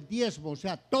íntegro el diezmo, o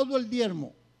sea, todo el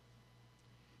diezmo,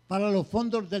 para los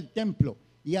fondos del templo,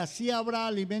 y así habrá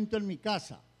alimento en mi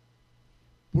casa.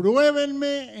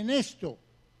 Pruébenme en esto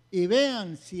y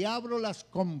vean si abro las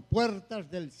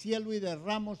compuertas del cielo y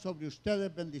derramo sobre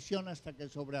ustedes bendición hasta que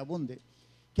sobreabunde.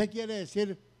 ¿Qué quiere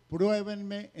decir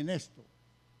pruébenme en esto?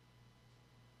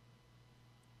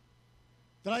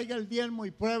 Traiga el diezmo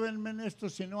y pruébenme en esto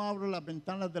si no abro las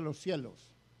ventanas de los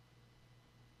cielos.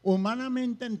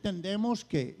 Humanamente entendemos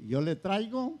que yo le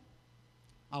traigo,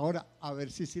 ahora a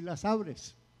ver si las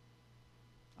abres.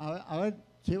 A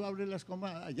ver si va a abrir las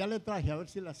compuertas. Ya le traje, a ver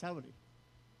si las abre.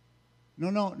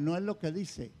 No es lo que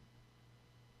dice.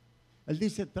 Él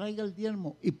dice, traiga el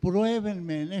diezmo y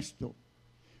pruébenme en esto.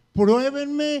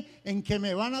 Pruébenme en que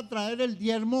me van a traer el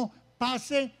diezmo,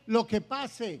 pase lo que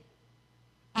pase.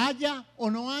 Haya o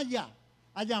no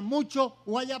haya mucho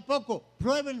o haya poco,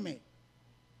 pruébenme.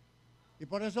 Y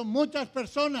por eso muchas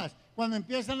personas cuando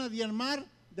empiezan a diezmar,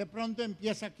 de pronto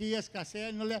empieza aquí, escasea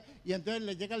y entonces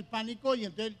le llega el pánico y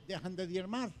entonces dejan de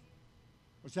diezmar.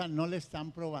 O sea, no le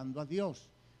están probando a Dios.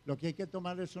 Lo que hay que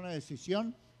tomar es una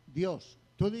decisión. Dios,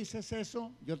 tú dices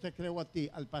eso, yo te creo a ti,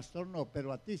 al pastor no,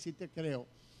 pero a ti sí te creo.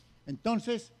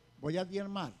 Entonces voy a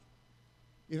diezmar.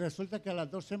 Y resulta que a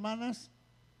las 2 semanas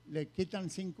le quitan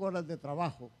 5 horas de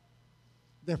trabajo.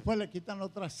 Después le quitan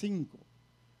otras 5.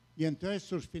 Y entonces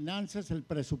sus finanzas, el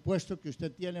presupuesto que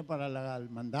usted tiene para el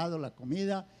mandado, la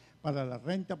comida, para la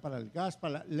renta, para el gas,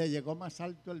 le llegó más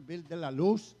alto el bill de la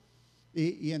luz.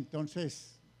 Y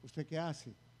entonces, ¿usted qué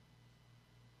hace?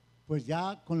 Pues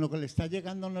ya con lo que le está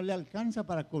llegando no le alcanza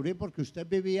para cubrir porque usted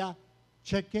vivía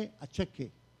cheque a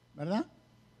cheque, ¿verdad?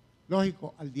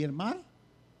 Lógico, al diezmar,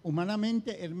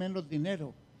 humanamente es menos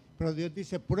dinero. Pero Dios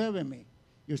dice, pruébeme.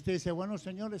 Y usted dice, bueno,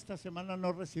 Señor, esta semana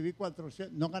no recibí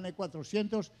 400, no gané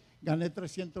 400, gané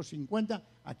 350,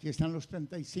 aquí están los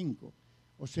 35.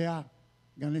 O sea,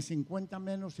 gané 50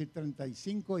 menos y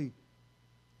 35. Y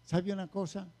 ¿sabe una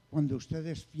cosa? Cuando usted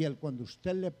es fiel, cuando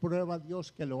usted le prueba a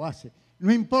Dios que lo hace,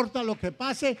 no importa lo que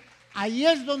pase, ahí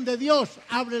es donde Dios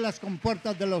abre las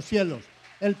compuertas de los cielos.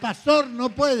 El pastor no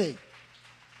puede,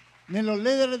 ni los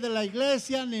líderes de la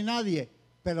iglesia, ni nadie,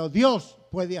 pero Dios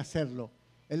puede hacerlo.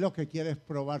 Él lo que quiere es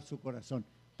probar su corazón.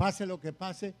 Pase lo que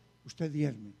pase, usted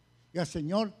diezme. Diga,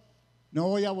 Señor, no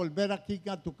voy a volver aquí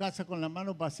a tu casa con las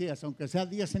manos vacías, aunque sea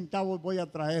 10 centavos voy a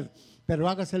traer, pero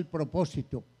hágase el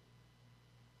propósito.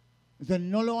 Entonces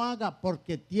no lo haga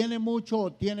porque tiene mucho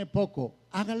o tiene poco,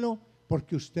 hágalo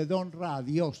porque usted honra a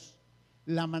Dios.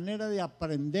 La manera de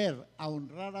aprender a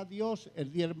honrar a Dios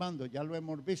es diezmando, ya lo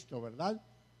hemos visto, ¿verdad?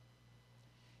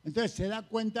 Entonces se da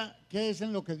cuenta que es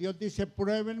en lo que Dios dice,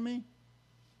 pruébenme.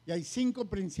 Y hay 5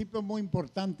 principios muy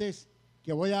importantes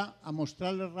que voy a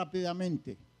mostrarles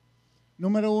rápidamente.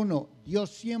 Número 1,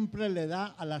 Dios siempre le da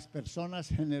a las personas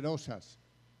generosas.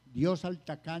 Dios al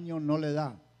tacaño no le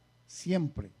da,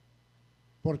 siempre.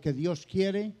 Porque Dios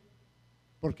quiere,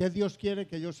 porque Dios quiere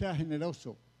que yo sea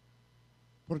generoso.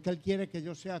 Porque Él quiere que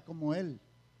yo sea como Él.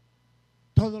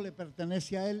 Todo le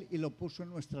pertenece a Él y lo puso en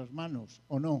nuestras manos,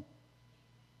 ¿o no?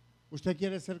 Usted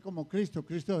quiere ser como Cristo.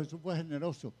 Cristo Jesús fue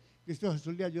generoso. Cristo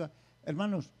Jesús le ayuda.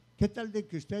 Hermanos, ¿qué tal de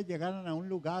que ustedes llegaran a un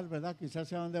lugar, verdad? Quizás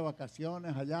se van de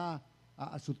vacaciones allá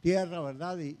a su tierra,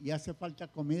 ¿verdad? Y hace falta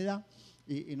comida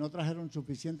y no trajeron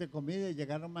suficiente comida y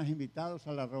llegaron más invitados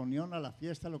a la reunión, a la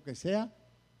fiesta, lo que sea.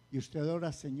 Y usted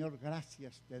ora, Señor,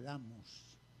 gracias te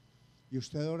damos. Y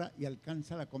usted ora y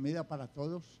alcanza la comida para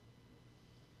todos.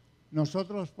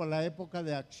 Nosotros por la época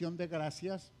de Acción de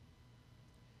Gracias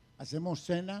hacemos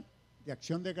cena de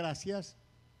Acción de Gracias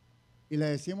y le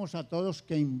decimos a todos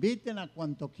que inviten a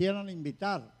cuanto quieran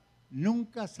invitar.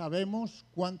 Nunca sabemos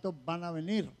cuántos van a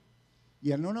venir.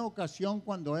 Y en una ocasión,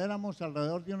 cuando éramos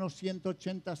alrededor de unos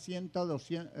 180,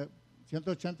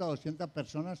 200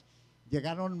 personas,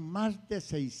 llegaron más de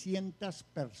 600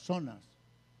 personas.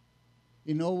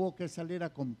 Y no hubo que salir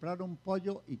a comprar un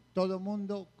pollo y todo el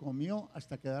mundo comió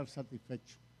hasta quedar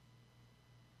satisfecho.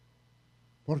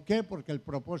 ¿Por qué? Porque el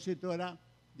propósito era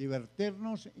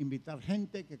divertirnos, invitar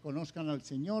gente que conozcan al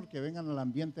Señor, que vengan al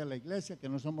ambiente de la iglesia, que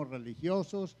no somos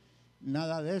religiosos,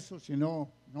 nada de eso,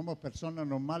 sino somos personas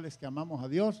normales que amamos a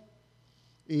Dios.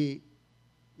 Y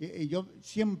yo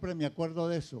siempre me acuerdo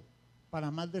de eso, para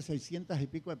más de 600 y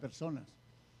pico de personas.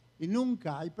 Y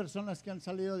nunca hay personas que han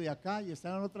salido de acá y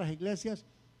están en otras iglesias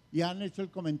y han hecho el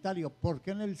comentario, ¿por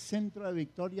qué en el centro de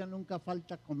Victoria nunca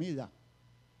falta comida?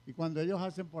 Y cuando ellos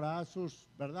hacen por allá sus,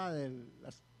 ¿verdad?,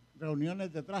 las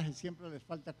reuniones de traje, siempre les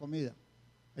falta comida.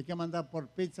 Hay que mandar por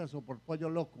pizzas o por pollo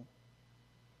loco.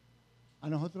 A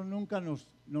nosotros nunca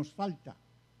nos falta,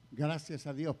 gracias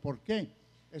a Dios. ¿Por qué?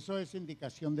 Eso es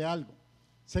indicación de algo.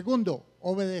 Segundo,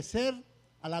 obedecer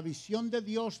a la visión de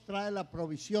Dios trae la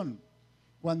provisión.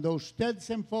 Cuando usted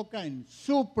se enfoca en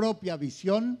su propia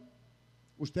visión,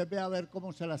 usted ve a ver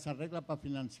cómo se las arregla para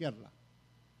financiarla.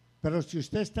 Pero si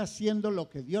usted está haciendo lo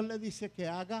que Dios le dice que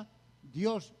haga,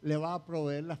 Dios le va a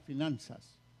proveer las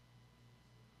finanzas.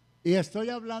 Y estoy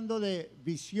hablando de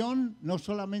visión no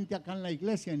solamente acá en la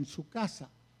iglesia, en su casa.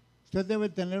 Usted debe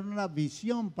tener una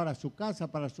visión para su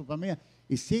casa, para su familia.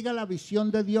 Y siga la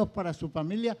visión de Dios para su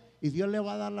familia y Dios le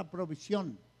va a dar la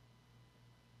provisión.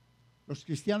 Los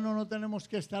cristianos no tenemos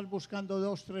que estar buscando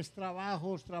 2, 3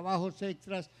 trabajos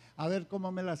extras, a ver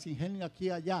cómo me las ingenio aquí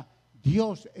y allá.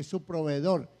 Dios es su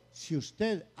proveedor, si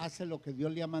usted hace lo que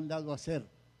Dios le ha mandado hacer.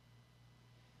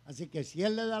 Así que si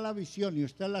Él le da la visión y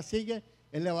usted la sigue,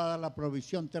 Él le va a dar la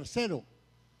provisión. Tercero,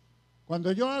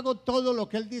 cuando yo hago todo lo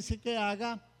que Él dice que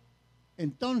haga,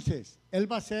 entonces Él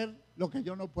va a hacer lo que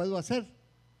yo no puedo hacer.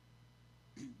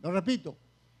 Lo repito,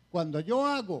 cuando yo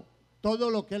hago todo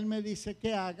lo que Él me dice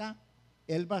que haga,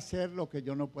 Él va a hacer lo que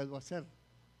yo no puedo hacer.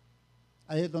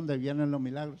 Ahí es donde vienen los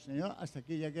milagros. Señor, hasta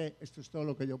aquí llegué, esto es todo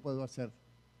lo que yo puedo hacer.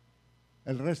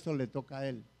 El resto le toca a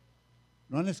Él.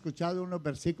 ¿No han escuchado unos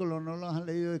versículos, no los han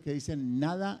leído, que dicen,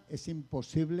 nada es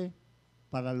imposible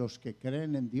para los que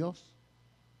creen en Dios?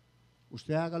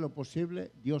 Usted haga lo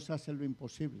posible, Dios hace lo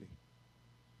imposible.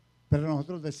 Pero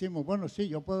nosotros decimos, bueno, sí,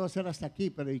 yo puedo hacer hasta aquí,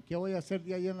 pero ¿y qué voy a hacer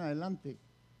de ahí en adelante?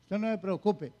 Usted no se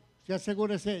preocupe, usted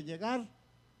asegúrese de llegar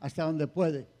hasta donde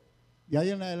puede. De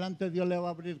ahí en adelante Dios le va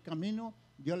a abrir camino,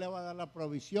 Dios le va a dar la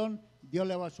provisión, Dios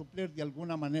le va a suplir de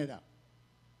alguna manera.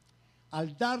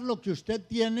 Al dar lo que usted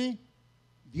tiene,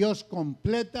 Dios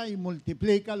completa y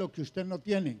multiplica lo que usted no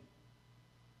tiene.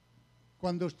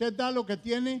 Cuando usted da lo que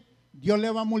tiene, Dios le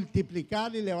va a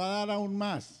multiplicar y le va a dar aún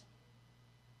más.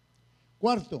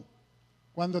 Cuarto,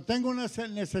 cuando tengo una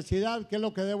necesidad, ¿qué es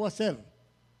lo que debo hacer?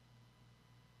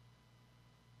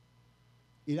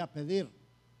 Ir a pedir.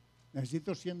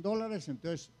 Necesito $100,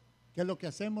 entonces, ¿qué es lo que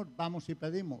hacemos? Vamos y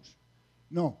pedimos.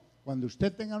 No, cuando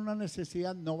usted tenga una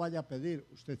necesidad, no vaya a pedir,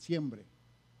 usted siembre.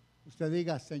 Usted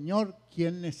diga, Señor,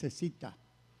 ¿quién necesita?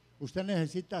 Usted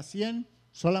necesita 100,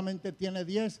 solamente tiene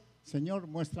 10. Señor,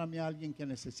 muéstrame a alguien que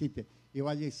necesite. Y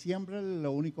vaya y siembre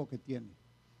lo único que tiene.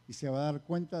 Y se va a dar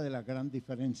cuenta de la gran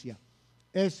diferencia.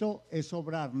 Eso es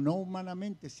obrar, no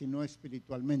humanamente, sino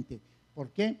espiritualmente.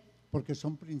 ¿Por qué? Porque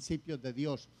son principios de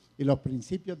Dios. Y los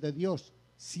principios de Dios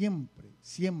siempre,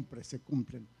 siempre se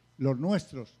cumplen. Los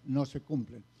nuestros no se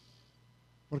cumplen.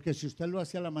 Porque si usted lo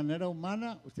hace a la manera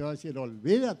humana, usted va a decir,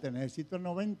 olvídate, necesito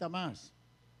 90 más.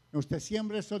 Usted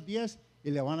siembra esos 10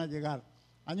 y le van a llegar.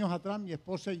 Años atrás, mi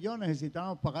esposa y yo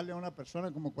necesitábamos pagarle a una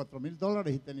persona como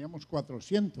 $4,000 y teníamos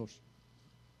 400.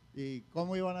 ¿Y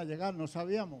cómo iban a llegar? No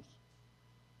sabíamos.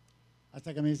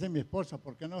 Hasta que me dice mi esposa,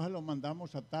 ¿por qué no se lo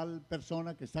mandamos a tal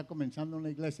persona que está comenzando una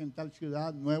iglesia en tal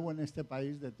ciudad, nuevo en este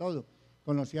país, de todo?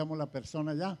 Conocíamos la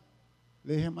persona ya.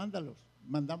 Le dije, mándalos.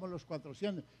 Mandamos los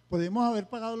 400. Pudimos haber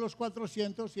pagado los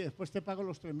 400 y después te pago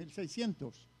los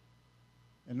 3,600.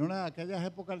 En una de aquellas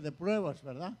épocas de pruebas,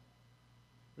 ¿verdad?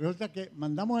 Resulta que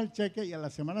mandamos el cheque y a la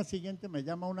semana siguiente me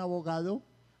llama un abogado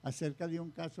acerca de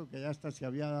un caso que ya hasta se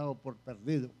había dado por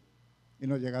perdido y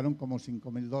nos llegaron como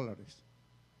 $5,000.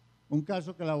 Un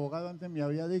caso que el abogado antes me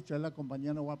había dicho, la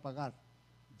compañía no va a pagar.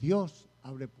 Dios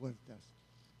abre puertas,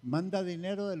 manda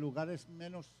dinero de lugares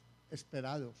menos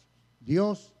esperados.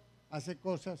 Dios hace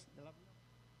cosas,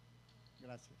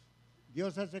 gracias.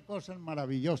 Dios hace cosas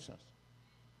maravillosas.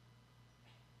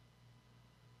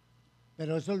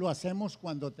 Pero eso lo hacemos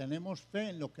cuando tenemos fe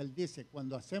en lo que Él dice,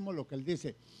 cuando hacemos lo que Él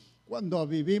dice, cuando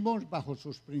vivimos bajo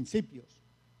sus principios.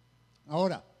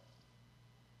 Ahora,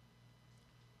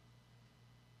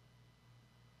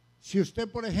 Si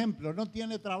usted, por ejemplo, no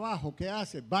tiene trabajo, ¿qué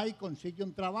hace? Va y consigue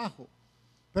un trabajo.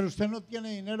 Pero usted no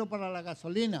tiene dinero para la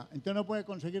gasolina, entonces no puede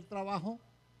conseguir trabajo.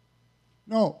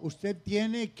 No, usted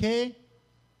tiene que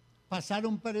pasar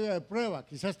un periodo de prueba.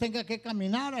 Quizás tenga que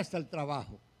caminar hasta el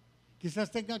trabajo. Quizás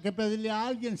tenga que pedirle a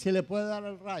alguien si le puede dar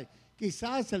el ride.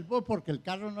 Quizás el bus, porque el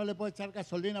carro no le puede echar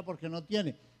gasolina porque no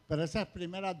tiene. Pero esas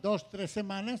primeras 2, 3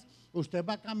 semanas usted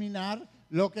va a caminar,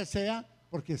 lo que sea,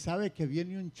 porque sabe que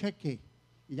viene un cheque.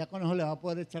 Y ya con eso le va a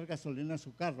poder echar gasolina a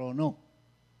su carro o no.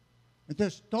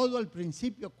 Entonces todo al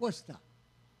principio cuesta.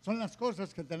 Son las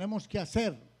cosas que tenemos que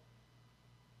hacer.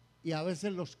 Y a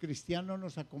veces los cristianos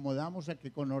nos acomodamos a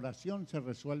que con oración se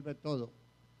resuelve todo.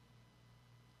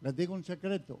 Les digo un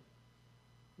secreto.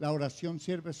 La oración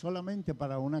sirve solamente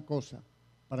para una cosa,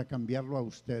 para cambiarlo a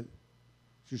usted.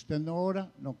 Si usted no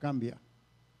ora, no cambia.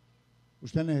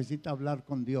 Usted necesita hablar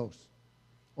con Dios.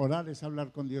 Orar es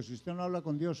hablar con Dios. Si usted no habla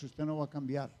con Dios, usted no va a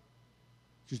cambiar.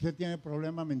 Si usted tiene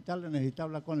problema mental, necesita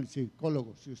hablar con el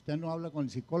psicólogo. Si usted no habla con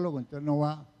el psicólogo, entonces no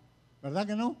va. ¿Verdad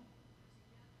que no?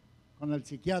 Con el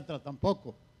psiquiatra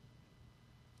tampoco.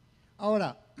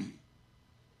 Ahora,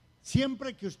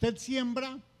 siempre que usted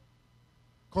siembra,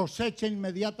 cosecha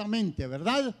inmediatamente,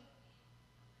 ¿verdad?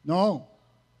 No,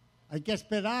 hay que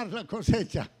esperar la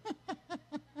cosecha.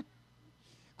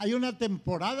 Hay una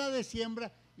temporada de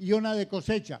siembra y una de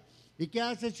cosecha. ¿Y qué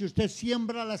hace si usted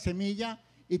siembra la semilla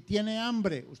y tiene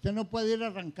hambre? Usted no puede ir a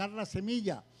arrancar la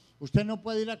semilla, usted no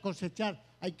puede ir a cosechar,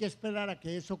 hay que esperar a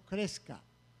que eso crezca.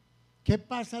 ¿Qué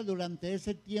pasa durante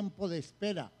ese tiempo de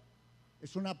espera?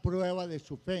 Es una prueba de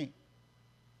su fe.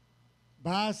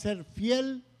 Va a ser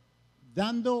fiel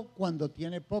dando cuando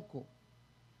tiene poco.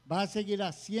 Va a seguir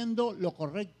haciendo lo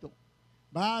correcto.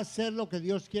 Va a hacer lo que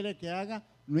Dios quiere que haga,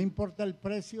 no importa el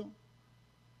precio.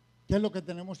 ¿Qué es lo que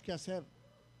tenemos que hacer?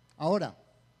 Ahora,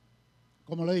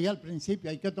 como lo dije al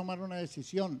principio, hay que tomar una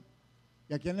decisión.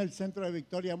 Y aquí en el Centro de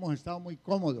Victoria hemos estado muy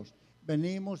cómodos.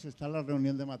 Venimos, está la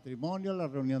reunión de matrimonio, la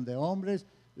reunión de hombres,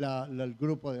 el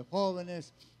grupo de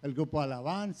jóvenes, el grupo de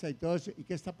alabanza y todo eso. ¿Y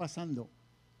qué está pasando?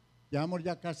 Llevamos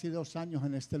ya casi 2 años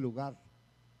en este lugar.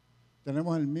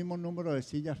 Tenemos el mismo número de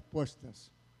sillas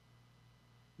puestas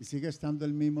y sigue estando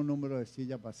el mismo número de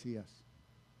sillas vacías.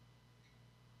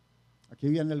 Aquí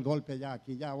viene el golpe ya,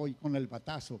 aquí ya voy con el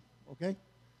batazo, ¿ok?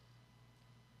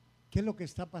 ¿Qué es lo que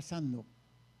está pasando?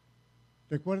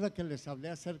 Recuerda que les hablé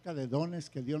acerca de dones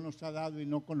que Dios nos ha dado y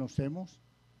no conocemos.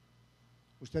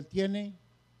 Usted tiene,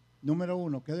 número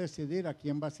 1, que decidir a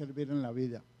quién va a servir en la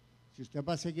vida. Si usted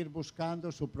va a seguir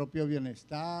buscando su propio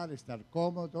bienestar, estar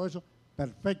cómodo, todo eso,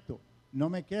 perfecto. No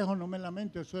me quejo, no me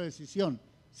lamento, es su decisión.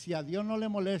 Si a Dios no le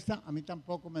molesta, a mí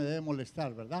tampoco me debe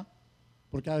molestar, ¿verdad?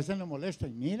 Porque a veces nos molesta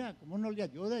y mira cómo no le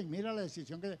ayuda y mira la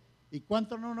decisión que... ¿Y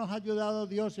cuánto no nos ha ayudado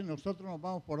Dios y nosotros nos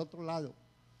vamos por otro lado?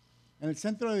 En el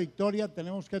Centro de Victoria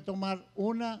tenemos que tomar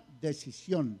una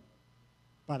decisión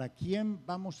para quién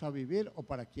vamos a vivir o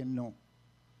para quién no.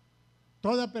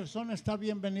 Toda persona está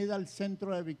bienvenida al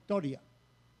Centro de Victoria,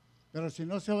 pero si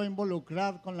no se va a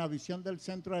involucrar con la visión del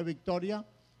Centro de Victoria,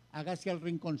 hágase al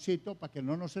rinconcito para que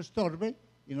no nos estorbe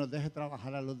y nos deje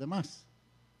trabajar a los demás.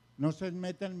 No se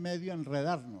meta en medio a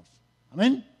enredarnos.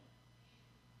 ¿Amén?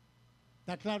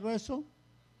 ¿Está claro eso?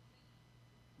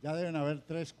 Ya deben haber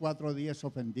 3, 4, 10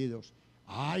 ofendidos.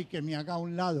 Ay, que me haga a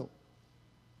un lado.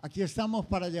 Aquí estamos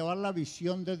para llevar la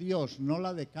visión de Dios, no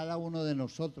la de cada uno de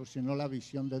nosotros, sino la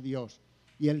visión de Dios.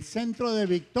 Y el Centro de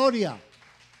Victoria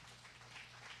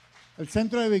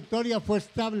fue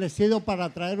establecido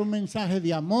para traer un mensaje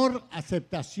de amor,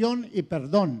 aceptación y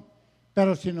perdón.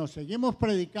 Pero si nos seguimos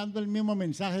predicando el mismo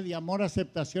mensaje de amor,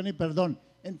 aceptación y perdón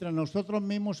entre nosotros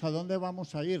mismos, ¿a dónde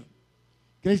vamos a ir?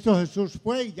 Cristo Jesús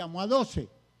fue y llamó a 12,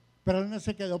 pero él no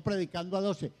se quedó predicando a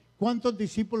 12. ¿Cuántos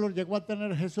discípulos llegó a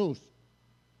tener Jesús?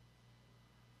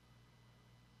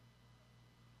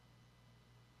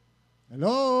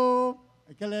 Hello,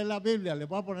 hay que leer la Biblia, les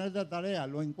voy a poner de tarea,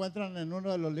 lo encuentran en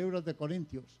uno de los libros de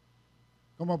Corintios,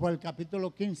 como por el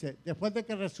capítulo 15. Después de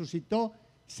que resucitó,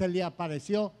 se le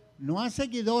apareció no a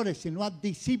seguidores, sino a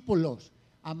discípulos,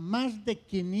 a más de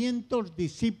 500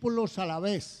 discípulos a la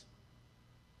vez.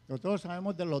 Nosotros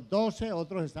sabemos de los 12,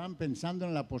 otros estaban pensando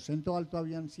en el aposento alto,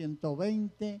 habían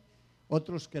 120,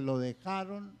 otros que lo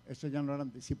dejaron, esos ya no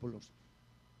eran discípulos.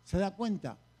 ¿Se da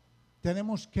cuenta?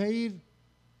 Tenemos que ir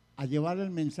a llevar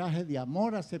el mensaje de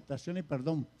amor, aceptación y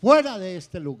perdón fuera de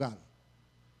este lugar.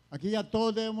 Aquí ya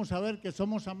todos debemos saber que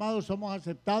somos amados, somos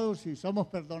aceptados y somos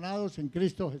perdonados en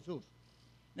Cristo Jesús.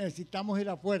 Necesitamos ir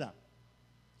afuera.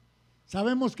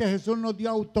 Sabemos que Jesús nos dio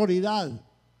autoridad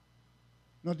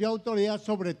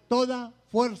sobre toda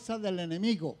fuerza del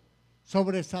enemigo,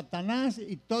 sobre Satanás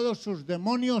y todos sus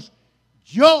demonios,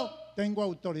 yo tengo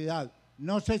autoridad.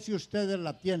 No sé si ustedes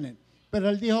la tienen, pero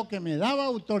él dijo que me daba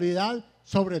autoridad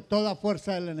sobre toda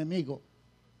fuerza del enemigo.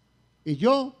 Y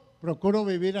yo procuro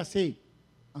vivir así,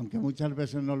 aunque muchas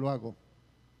veces no lo hago.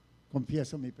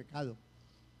 Confieso mi pecado.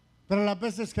 Pero las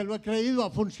veces que lo he creído ha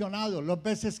funcionado, las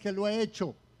veces que lo he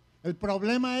hecho. El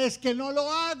problema es que no lo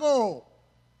hago.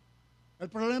 El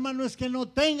problema no es que no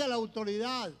tenga la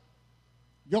autoridad.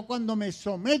 Yo cuando me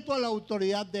someto a la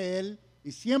autoridad de él,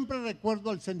 y siempre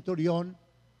recuerdo al centurión,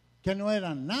 que no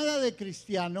era nada de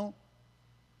cristiano,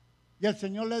 y el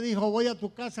Señor le dijo, voy a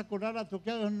tu casa a curar a tu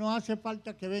criado, no hace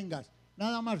falta que vengas,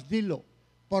 nada más dilo,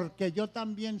 porque yo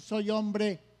también soy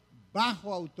hombre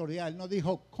bajo autoridad. Él no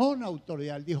dijo con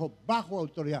autoridad, él dijo bajo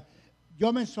autoridad.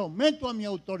 Yo me someto a mi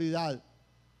autoridad.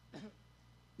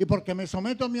 Y porque me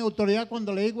someto a mi autoridad,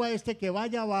 cuando le digo a este que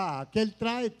vaya, va, aquel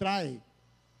trae, trae.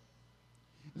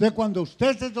 De cuando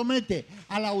usted se somete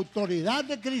a la autoridad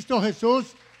de Cristo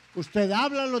Jesús, usted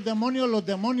habla a los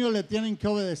demonios le tienen que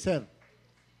obedecer.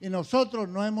 Y nosotros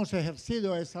no hemos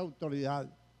ejercido esa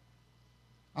autoridad.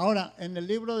 Ahora, en el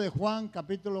libro de Juan,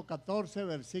 capítulo 14,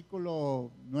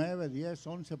 versículo 9, 10,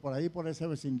 11, por ahí, por ese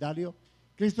vecindario,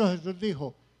 Cristo Jesús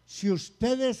dijo, si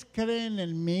ustedes creen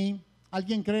en mí,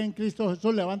 ¿alguien cree en Cristo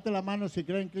Jesús? Levante la mano si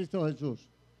cree en Cristo Jesús.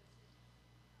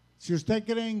 Si usted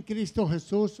cree en Cristo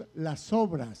Jesús, las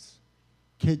obras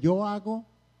que yo hago,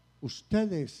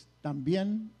 ustedes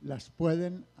también las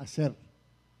pueden hacer,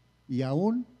 y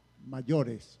aún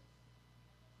mayores.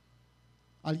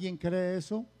 ¿Alguien cree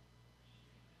eso?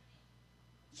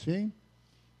 ¿Sí?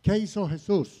 ¿Qué hizo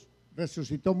Jesús?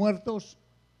 ¿Resucitó muertos?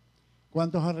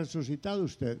 ¿Cuántos ha resucitado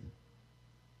usted?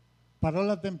 ¿Paró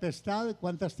la tempestad?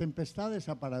 ¿Cuántas tempestades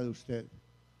ha parado usted?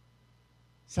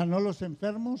 ¿Sanó los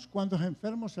enfermos? ¿Cuántos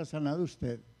enfermos ha sanado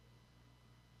usted?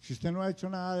 Si usted no ha hecho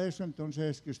nada de eso, entonces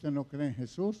es que usted no cree en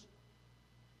Jesús.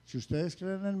 Si ustedes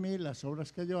creen en mí, las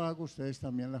obras que yo hago, ustedes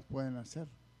también las pueden hacer.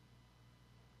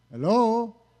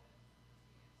 Hello,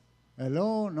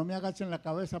 no me agachen la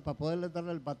cabeza para poderles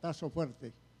darle el batazo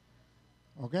fuerte.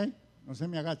 ¿Ok? No se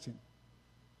me agachen.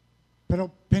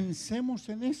 Pero pensemos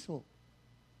en eso.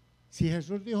 Si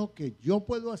Jesús dijo que yo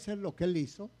puedo hacer lo que él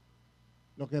hizo,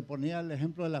 lo que ponía el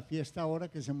ejemplo de la fiesta ahora,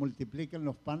 que se multipliquen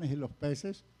los panes y los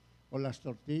peces, o las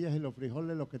tortillas y los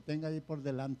frijoles, lo que tenga ahí por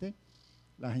delante,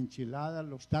 las enchiladas,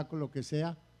 los tacos, lo que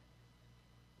sea,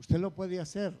 usted lo puede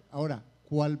hacer. Ahora,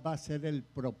 ¿cuál va a ser el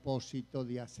propósito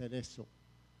de hacer eso?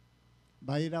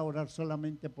 ¿Va a ir a orar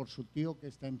solamente por su tío que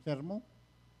está enfermo?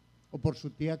 ¿O por su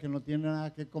tía que no tiene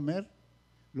nada que comer?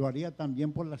 ¿Lo haría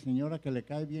también por la señora que le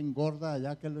cae bien gorda,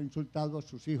 allá que lo ha insultado a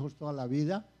sus hijos toda la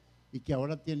vida y que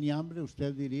ahora tiene hambre?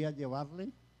 ¿Usted diría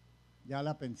llevarle? Ya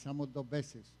la pensamos dos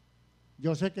veces.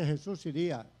 Yo sé que Jesús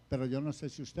iría, pero yo no sé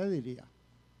si usted iría.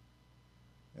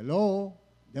 Hello,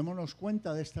 démonos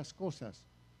cuenta de estas cosas.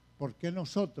 ¿Por qué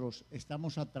nosotros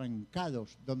estamos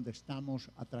atrancados donde estamos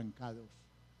atrancados?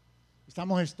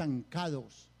 Estamos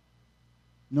estancados.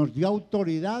 Nos dio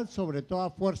autoridad sobre toda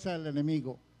fuerza del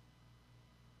enemigo.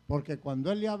 Porque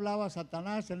cuando él le hablaba a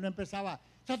Satanás, él no empezaba,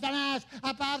 Satanás,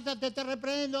 apártate, te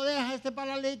reprendo, deja este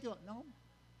paralítico. No,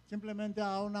 simplemente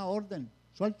da una orden,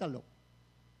 suéltalo.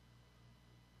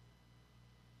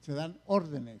 Se dan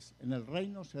órdenes, en el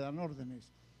reino se dan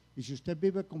órdenes. Y si usted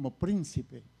vive como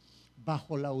príncipe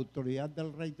bajo la autoridad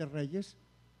del Rey de Reyes,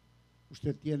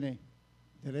 usted tiene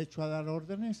derecho a dar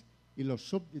órdenes y los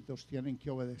súbditos tienen que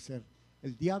obedecer.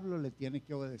 El diablo le tiene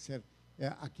que obedecer.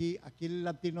 Aquí el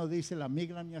latino dice, la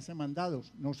migra me hace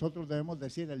mandados. Nosotros debemos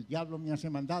decir, el diablo me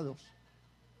hace mandados.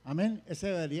 Amén. Ese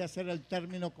debería ser el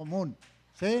término común.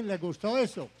 ¿Sí? ¿Les gustó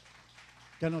eso?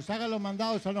 Que nos haga los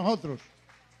mandados a nosotros.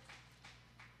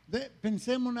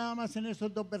 Pensemos nada más en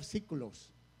esos dos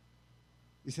versículos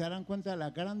y se darán cuenta de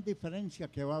la gran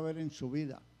diferencia que va a haber en su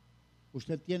vida.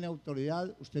 Usted tiene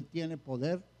autoridad, usted tiene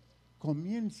poder.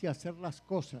 Comience a hacer las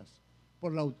cosas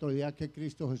por la autoridad que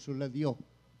Cristo Jesús le dio,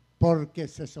 porque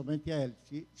se somete a él.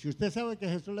 Si usted sabe que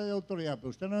Jesús le dio autoridad, pero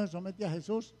usted no se somete a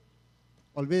Jesús,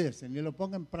 olvídese, ni lo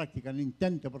ponga en práctica, ni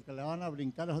intente, porque le van a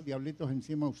brincar esos diablitos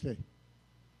encima a usted.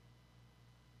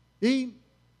 Y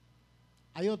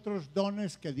hay otros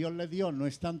dones que Dios le dio, no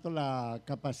es tanto la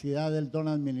capacidad del don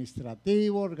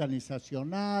administrativo,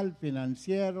 organizacional,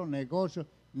 financiero, negocio,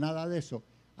 nada de eso.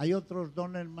 Hay otros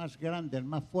dones más grandes,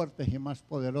 más fuertes y más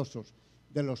poderosos,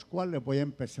 de los cuales voy a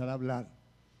empezar a hablar.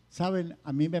 Saben,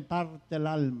 a mí me parte el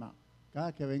alma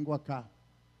cada que vengo acá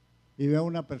y veo a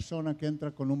una persona que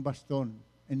entra con un bastón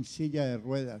en silla de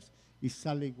ruedas y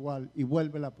sale igual, y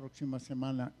vuelve la próxima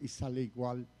semana y sale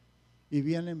igual. y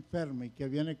viene enfermo y que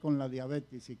viene con la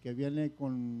diabetes y que viene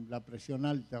con la presión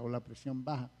alta o la presión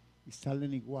baja y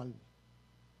salen igual.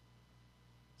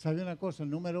 ¿Sabe una cosa?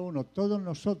 Número uno, todos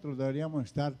nosotros deberíamos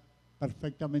estar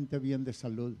perfectamente bien de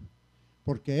salud,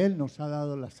 porque Él nos ha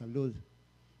dado la salud,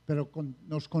 pero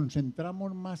nos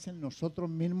concentramos más en nosotros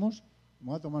mismos. Me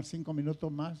voy a tomar 5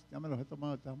 minutos más, ya me los he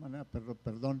tomado de todas maneras,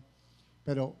 perdón,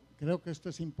 pero creo que esto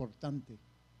es importante.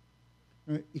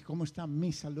 ¿Y cómo está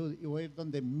mi salud? Y voy a ir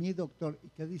donde mi doctor. ¿Y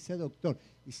qué dice doctor?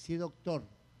 Y sí, doctor.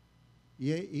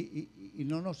 Y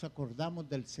no nos acordamos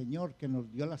del Señor que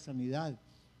nos dio la sanidad.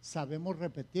 Sabemos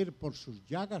repetir, por sus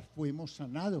llagas fuimos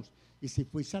sanados. Y si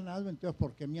fui sanado, entonces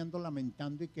 ¿por qué me ando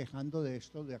lamentando y quejando de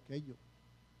esto, de aquello?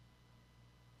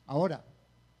 Ahora,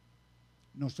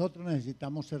 nosotros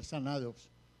necesitamos ser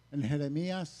sanados. En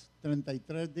Jeremías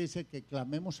 33 dice que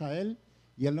clamemos a Él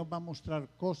y Él nos va a mostrar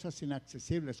cosas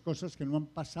inaccesibles, cosas que no han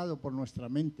pasado por nuestra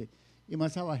mente. Y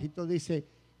más abajito dice,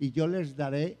 y yo les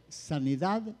daré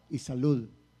sanidad y salud.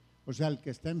 O sea, el que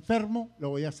está enfermo lo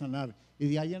voy a sanar y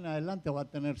de ahí en adelante va a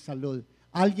tener salud.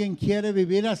 ¿Alguien quiere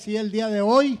vivir así el día de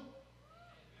hoy?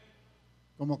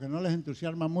 Como que no les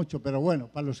entusiasma mucho, pero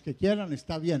bueno, para los que quieran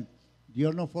está bien.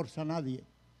 Dios no forza a nadie.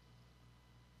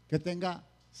 Que tenga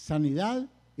sanidad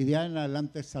y de ahí en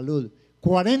adelante salud.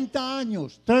 40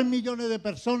 años, 3 millones de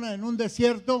personas en un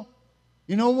desierto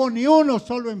y no hubo ni uno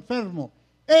solo enfermo.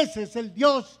 Ese es el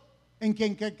Dios en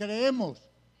quien que creemos,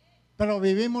 pero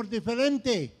vivimos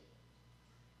diferente.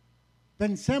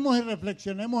 Pensemos y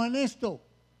reflexionemos en esto.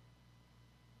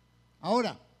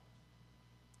 Ahora,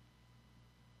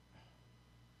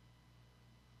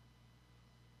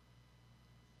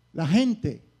 la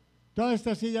gente, todas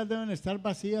estas sillas deben estar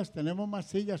vacías, tenemos más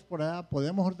sillas por allá,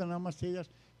 podemos ordenar más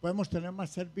sillas, podemos tener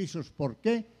más servicios. ¿Por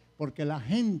qué? Porque la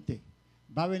gente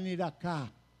va a venir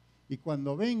acá y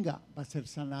cuando venga va a ser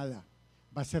sanada,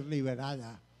 va a ser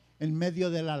liberada. En medio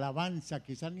de la alabanza,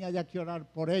 quizás ni haya que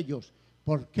orar por ellos.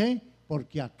 ¿Por qué?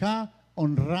 Porque acá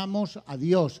honramos a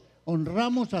Dios,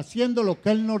 honramos haciendo lo que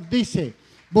Él nos dice,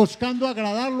 buscando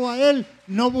agradarlo a Él,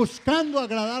 no buscando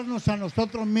agradarnos a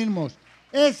nosotros mismos.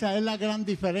 Esa es la gran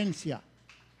diferencia.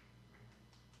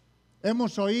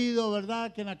 Hemos oído,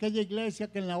 ¿verdad?, que en aquella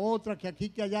iglesia, que en la otra, que aquí,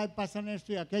 que allá pasan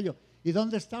esto y aquello. ¿Y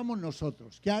dónde estamos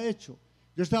nosotros? ¿Qué ha hecho?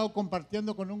 Yo he estado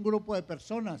compartiendo con un grupo de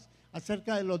personas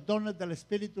acerca de los dones del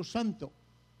Espíritu Santo.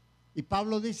 Y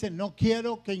Pablo dice, no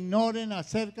quiero que ignoren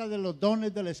acerca de los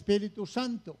dones del Espíritu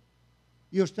Santo.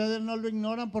 Y ustedes no lo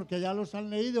ignoran porque ya los han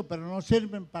leído, pero no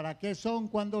sirven para qué son,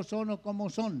 cuándo son o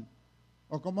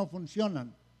cómo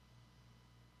funcionan.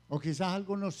 O quizás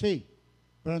algunos sí.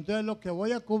 Pero entonces lo que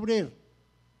voy a cubrir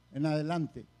en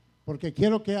adelante, porque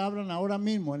quiero que abran ahora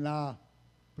mismo en la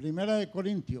Primera de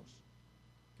Corintios,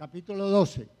 capítulo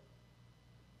 12.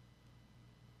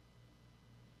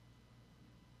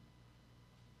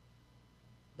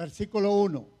 Versículo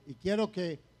 1. Y quiero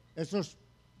que esos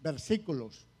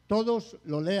versículos todos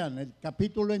lo lean, el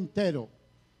capítulo entero.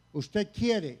 Usted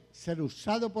quiere ser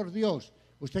usado por Dios,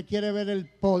 usted quiere ver el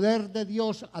poder de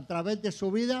Dios a través de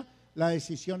su vida. La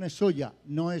decisión es suya,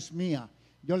 no es mía.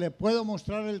 Yo le puedo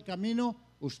mostrar el camino,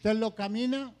 usted lo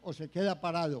camina o se queda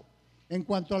parado. En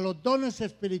cuanto a los dones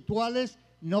espirituales,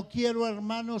 no quiero,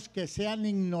 hermanos, que sean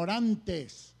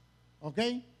ignorantes, ¿ok?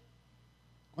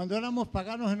 Cuando éramos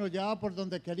paganos se nos llevaba por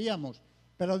donde queríamos,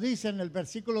 pero dice en el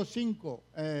versículo 5,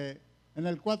 en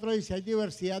el 4 dice, hay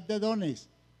diversidad de dones,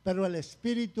 pero el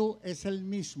Espíritu es el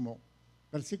mismo.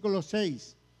 Versículo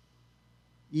 6,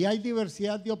 y hay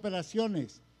diversidad de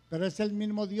operaciones, pero es el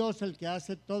mismo Dios el que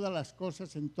hace todas las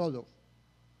cosas en todos.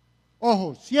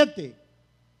 Ojo, 7.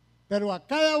 Pero a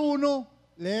cada uno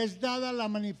le es dada la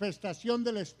manifestación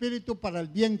del Espíritu para el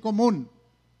bien común.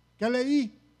 ¿Qué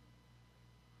leí?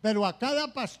 Pero a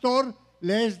cada pastor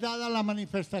le es dada la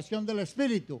manifestación del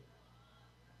Espíritu.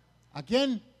 ¿A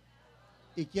quién?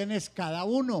 ¿Y quién es cada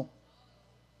uno?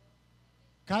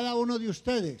 Cada uno de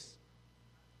ustedes.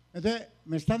 Entonces,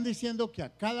 me están diciendo que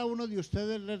a cada uno de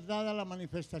ustedes les dada la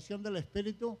manifestación del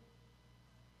Espíritu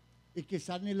y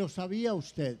quizás ni lo sabía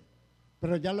usted,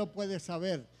 pero ya lo puede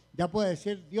saber. Ya puede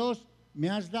decir, Dios, me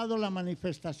has dado la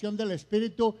manifestación del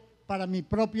Espíritu para mi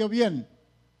propio bien.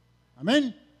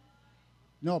 Amén.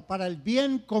 No, para el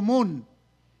bien común.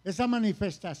 Esa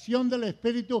manifestación del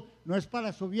Espíritu no es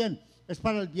para su bien, es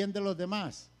para el bien de los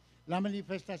demás. La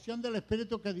manifestación del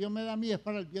Espíritu que Dios me da a mí es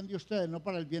para el bien de ustedes, no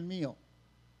para el bien mío.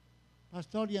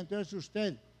 Pastor, y entonces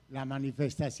usted, la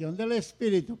manifestación del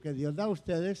Espíritu que Dios da a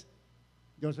ustedes,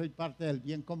 yo soy parte del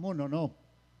bien común, ¿o no?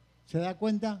 ¿Se da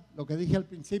cuenta lo que dije al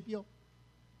principio?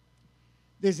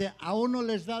 Dice, a uno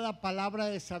les da la palabra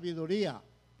de sabiduría.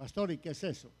 Pastor, ¿y qué es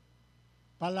eso?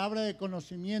 Palabra de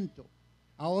conocimiento.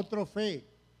 a otro fe,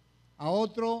 a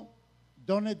otro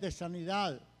dones de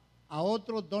sanidad, a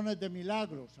otros dones de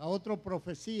milagros, a otro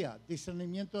profecía,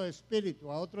 discernimiento de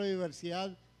espíritu, a otro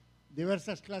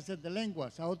diversas clases de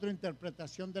lenguas, a otra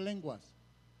interpretación de lenguas.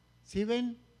 ¿Sí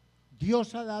ven?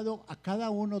 Dios ha dado a cada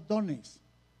uno dones.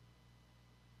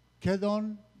 ¿Qué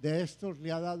don de estos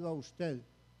le ha dado a usted?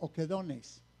 ¿O qué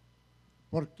dones?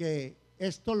 Porque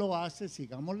esto lo hace,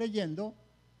 sigamos leyendo,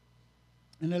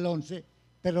 en el 11,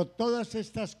 pero todas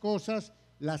estas cosas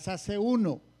las hace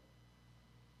uno,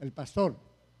 el pastor.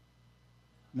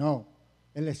 No,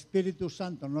 el Espíritu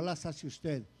Santo, no las hace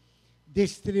usted,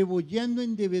 distribuyendo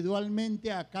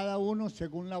individualmente a cada uno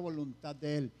según la voluntad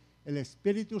de Él. El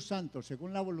Espíritu Santo,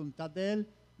 según la voluntad de Él,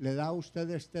 le da a usted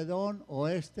este don o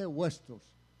este o estos.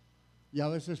 Y a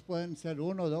veces pueden ser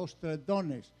 1, 2, 3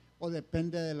 dones, o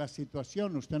depende de la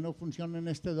situación. Usted no funciona en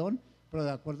este don, pero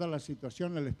de acuerdo a la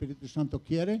situación, el Espíritu Santo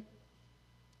quiere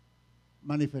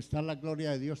manifestar la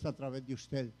gloria de Dios a través de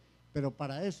usted. Pero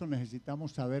para eso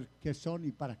necesitamos saber qué son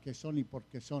y para qué son y por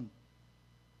qué son.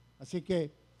 Así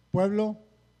que, pueblo,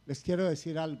 les quiero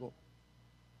decir algo.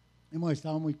 Hemos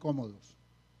estado muy cómodos,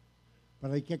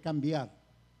 pero hay que cambiar.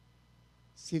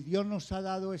 Si Dios nos ha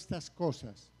dado estas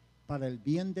cosas para el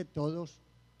bien de todos,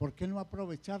 ¿por qué no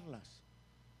aprovecharlas?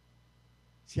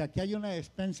 Si aquí hay una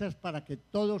despensa es para que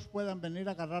todos puedan venir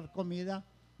a agarrar comida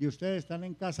y ustedes están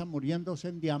en casa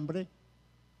muriéndose de hambre,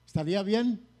 ¿estaría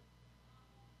bien?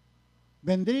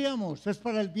 Vendríamos, es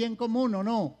para el bien común, ¿o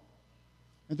no?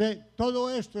 Entonces, todo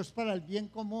esto es para el bien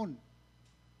común.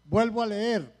 Vuelvo a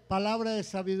leer, palabra de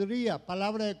sabiduría,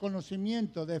 palabra de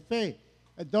conocimiento, de fe,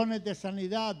 dones de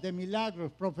sanidad, de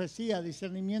milagros, profecía,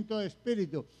 discernimiento de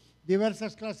espíritu,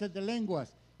 diversas clases de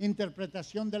lenguas,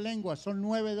 interpretación de lenguas, son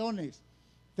 9 dones.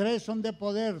 3 son de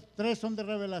poder, 3 son de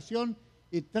revelación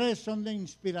y 3 son de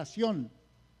inspiración.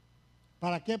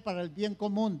 ¿Para qué? Para el bien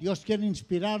común. Dios quiere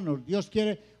inspirarnos, Dios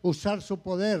quiere usar su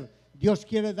poder, Dios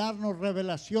quiere darnos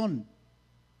revelación.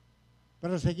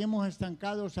 Pero seguimos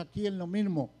estancados aquí en lo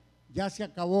mismo. Ya se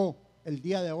acabó el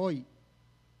día de hoy.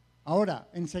 Ahora,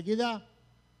 enseguida,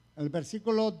 el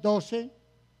versículo 12,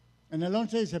 en el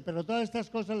 11 dice, pero todas estas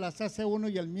cosas las hace uno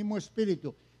y el mismo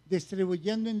Espíritu,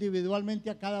 distribuyendo individualmente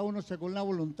a cada uno según la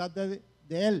voluntad de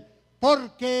Él.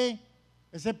 Porque,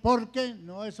 ese porque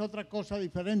no es otra cosa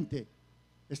diferente.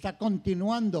 Está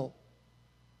continuando,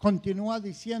 continúa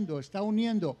diciendo, está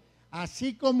uniendo.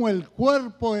 Así como el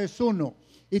cuerpo es uno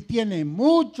y tiene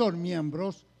muchos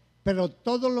miembros, pero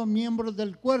todos los miembros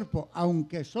del cuerpo,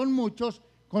 aunque son muchos,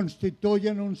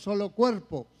 constituyen un solo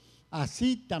cuerpo.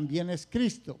 Así también es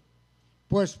Cristo.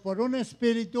 Pues por un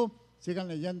espíritu, sigan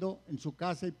leyendo en su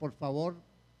casa y por favor,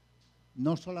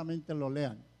 no solamente lo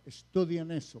lean,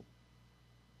 estudien eso,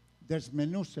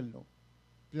 desmenúcenlo,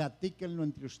 platíquenlo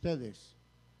entre ustedes.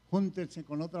 Júntense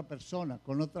con otra persona,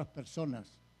 con otras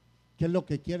personas. ¿Qué es lo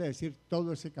que quiere decir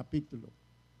todo ese capítulo?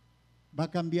 Va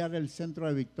a cambiar el centro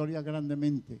de Victoria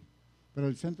grandemente, pero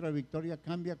el centro de Victoria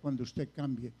cambia cuando usted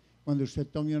cambie, cuando usted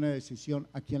tome una decisión.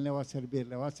 ¿A quién le va a servir?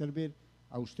 ¿Le va a servir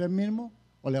a usted mismo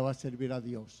o le va a servir a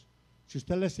Dios? Si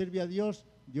usted le sirve a Dios,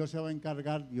 Dios se va a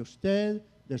encargar de usted,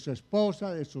 de su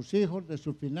esposa, de sus hijos, de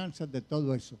sus finanzas, de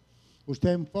todo eso.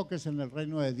 Usted enfóquese en el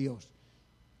reino de Dios.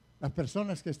 Las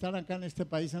personas que están acá en este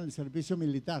país en el servicio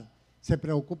militar, ¿se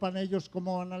preocupan ellos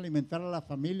cómo van a alimentar a la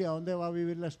familia? ¿Dónde va a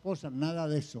vivir la esposa? Nada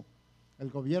de eso. El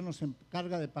gobierno se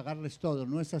encarga de pagarles todo,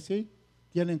 ¿no es así?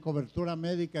 Tienen cobertura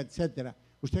médica, etcétera.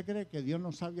 ¿Usted cree que Dios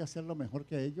no sabe hacerlo mejor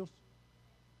que ellos?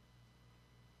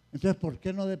 Entonces, ¿por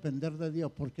qué no depender de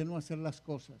Dios? ¿Por qué no hacer las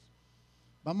cosas?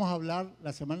 Vamos a hablar,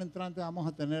 la semana entrante vamos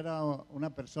a tener a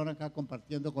una persona acá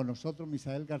compartiendo con nosotros,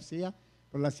 Misael García,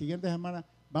 pero la siguiente semana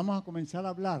vamos a comenzar a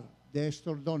hablar de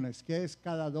estos dones. ¿Qué es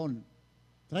cada don?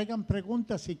 Traigan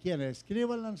preguntas si quieren,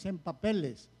 escríbanlas en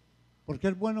papeles, porque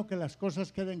es bueno que las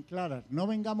cosas queden claras. No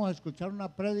vengamos a escuchar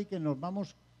una prédica y nos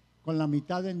vamos con la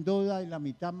mitad en duda y la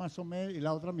mitad más o menos y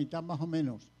la otra mitad más o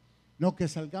menos. No, que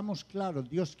salgamos claros.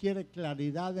 Dios quiere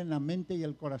claridad en la mente y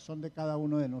el corazón de cada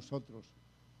uno de nosotros.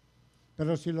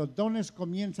 Pero si los dones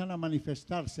comienzan a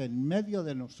manifestarse en medio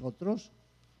de nosotros,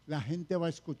 la gente va a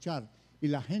escuchar y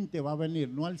la gente va a venir,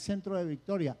 no al centro de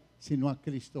Victoria, sino a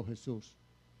Cristo Jesús.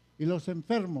 Y los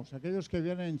enfermos, aquellos que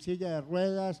vienen en silla de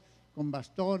ruedas, con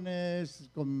bastones,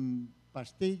 con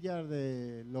pastillas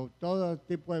de todo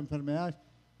tipo de enfermedades,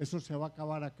 eso se va a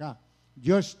acabar acá.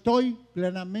 Yo estoy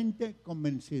plenamente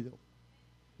convencido.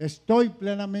 Estoy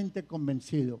plenamente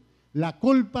convencido. La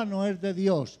culpa no es de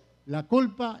Dios, la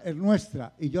culpa es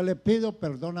nuestra y yo le pido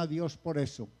perdón a Dios por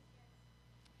eso.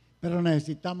 Pero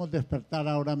necesitamos despertar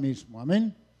ahora mismo.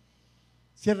 Amén.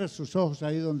 Cierre sus ojos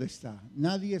ahí donde está.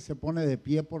 Nadie se pone de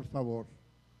pie, por favor.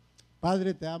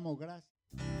 Padre, te damos gracias.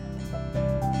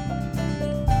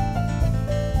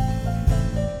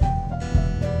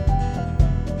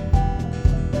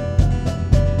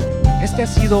 Este ha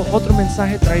sido otro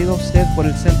mensaje traído a usted por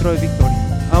el Centro de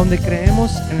Victoria, a donde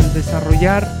creemos en el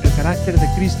desarrollar el carácter de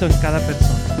Cristo en cada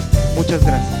persona. Muchas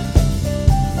gracias.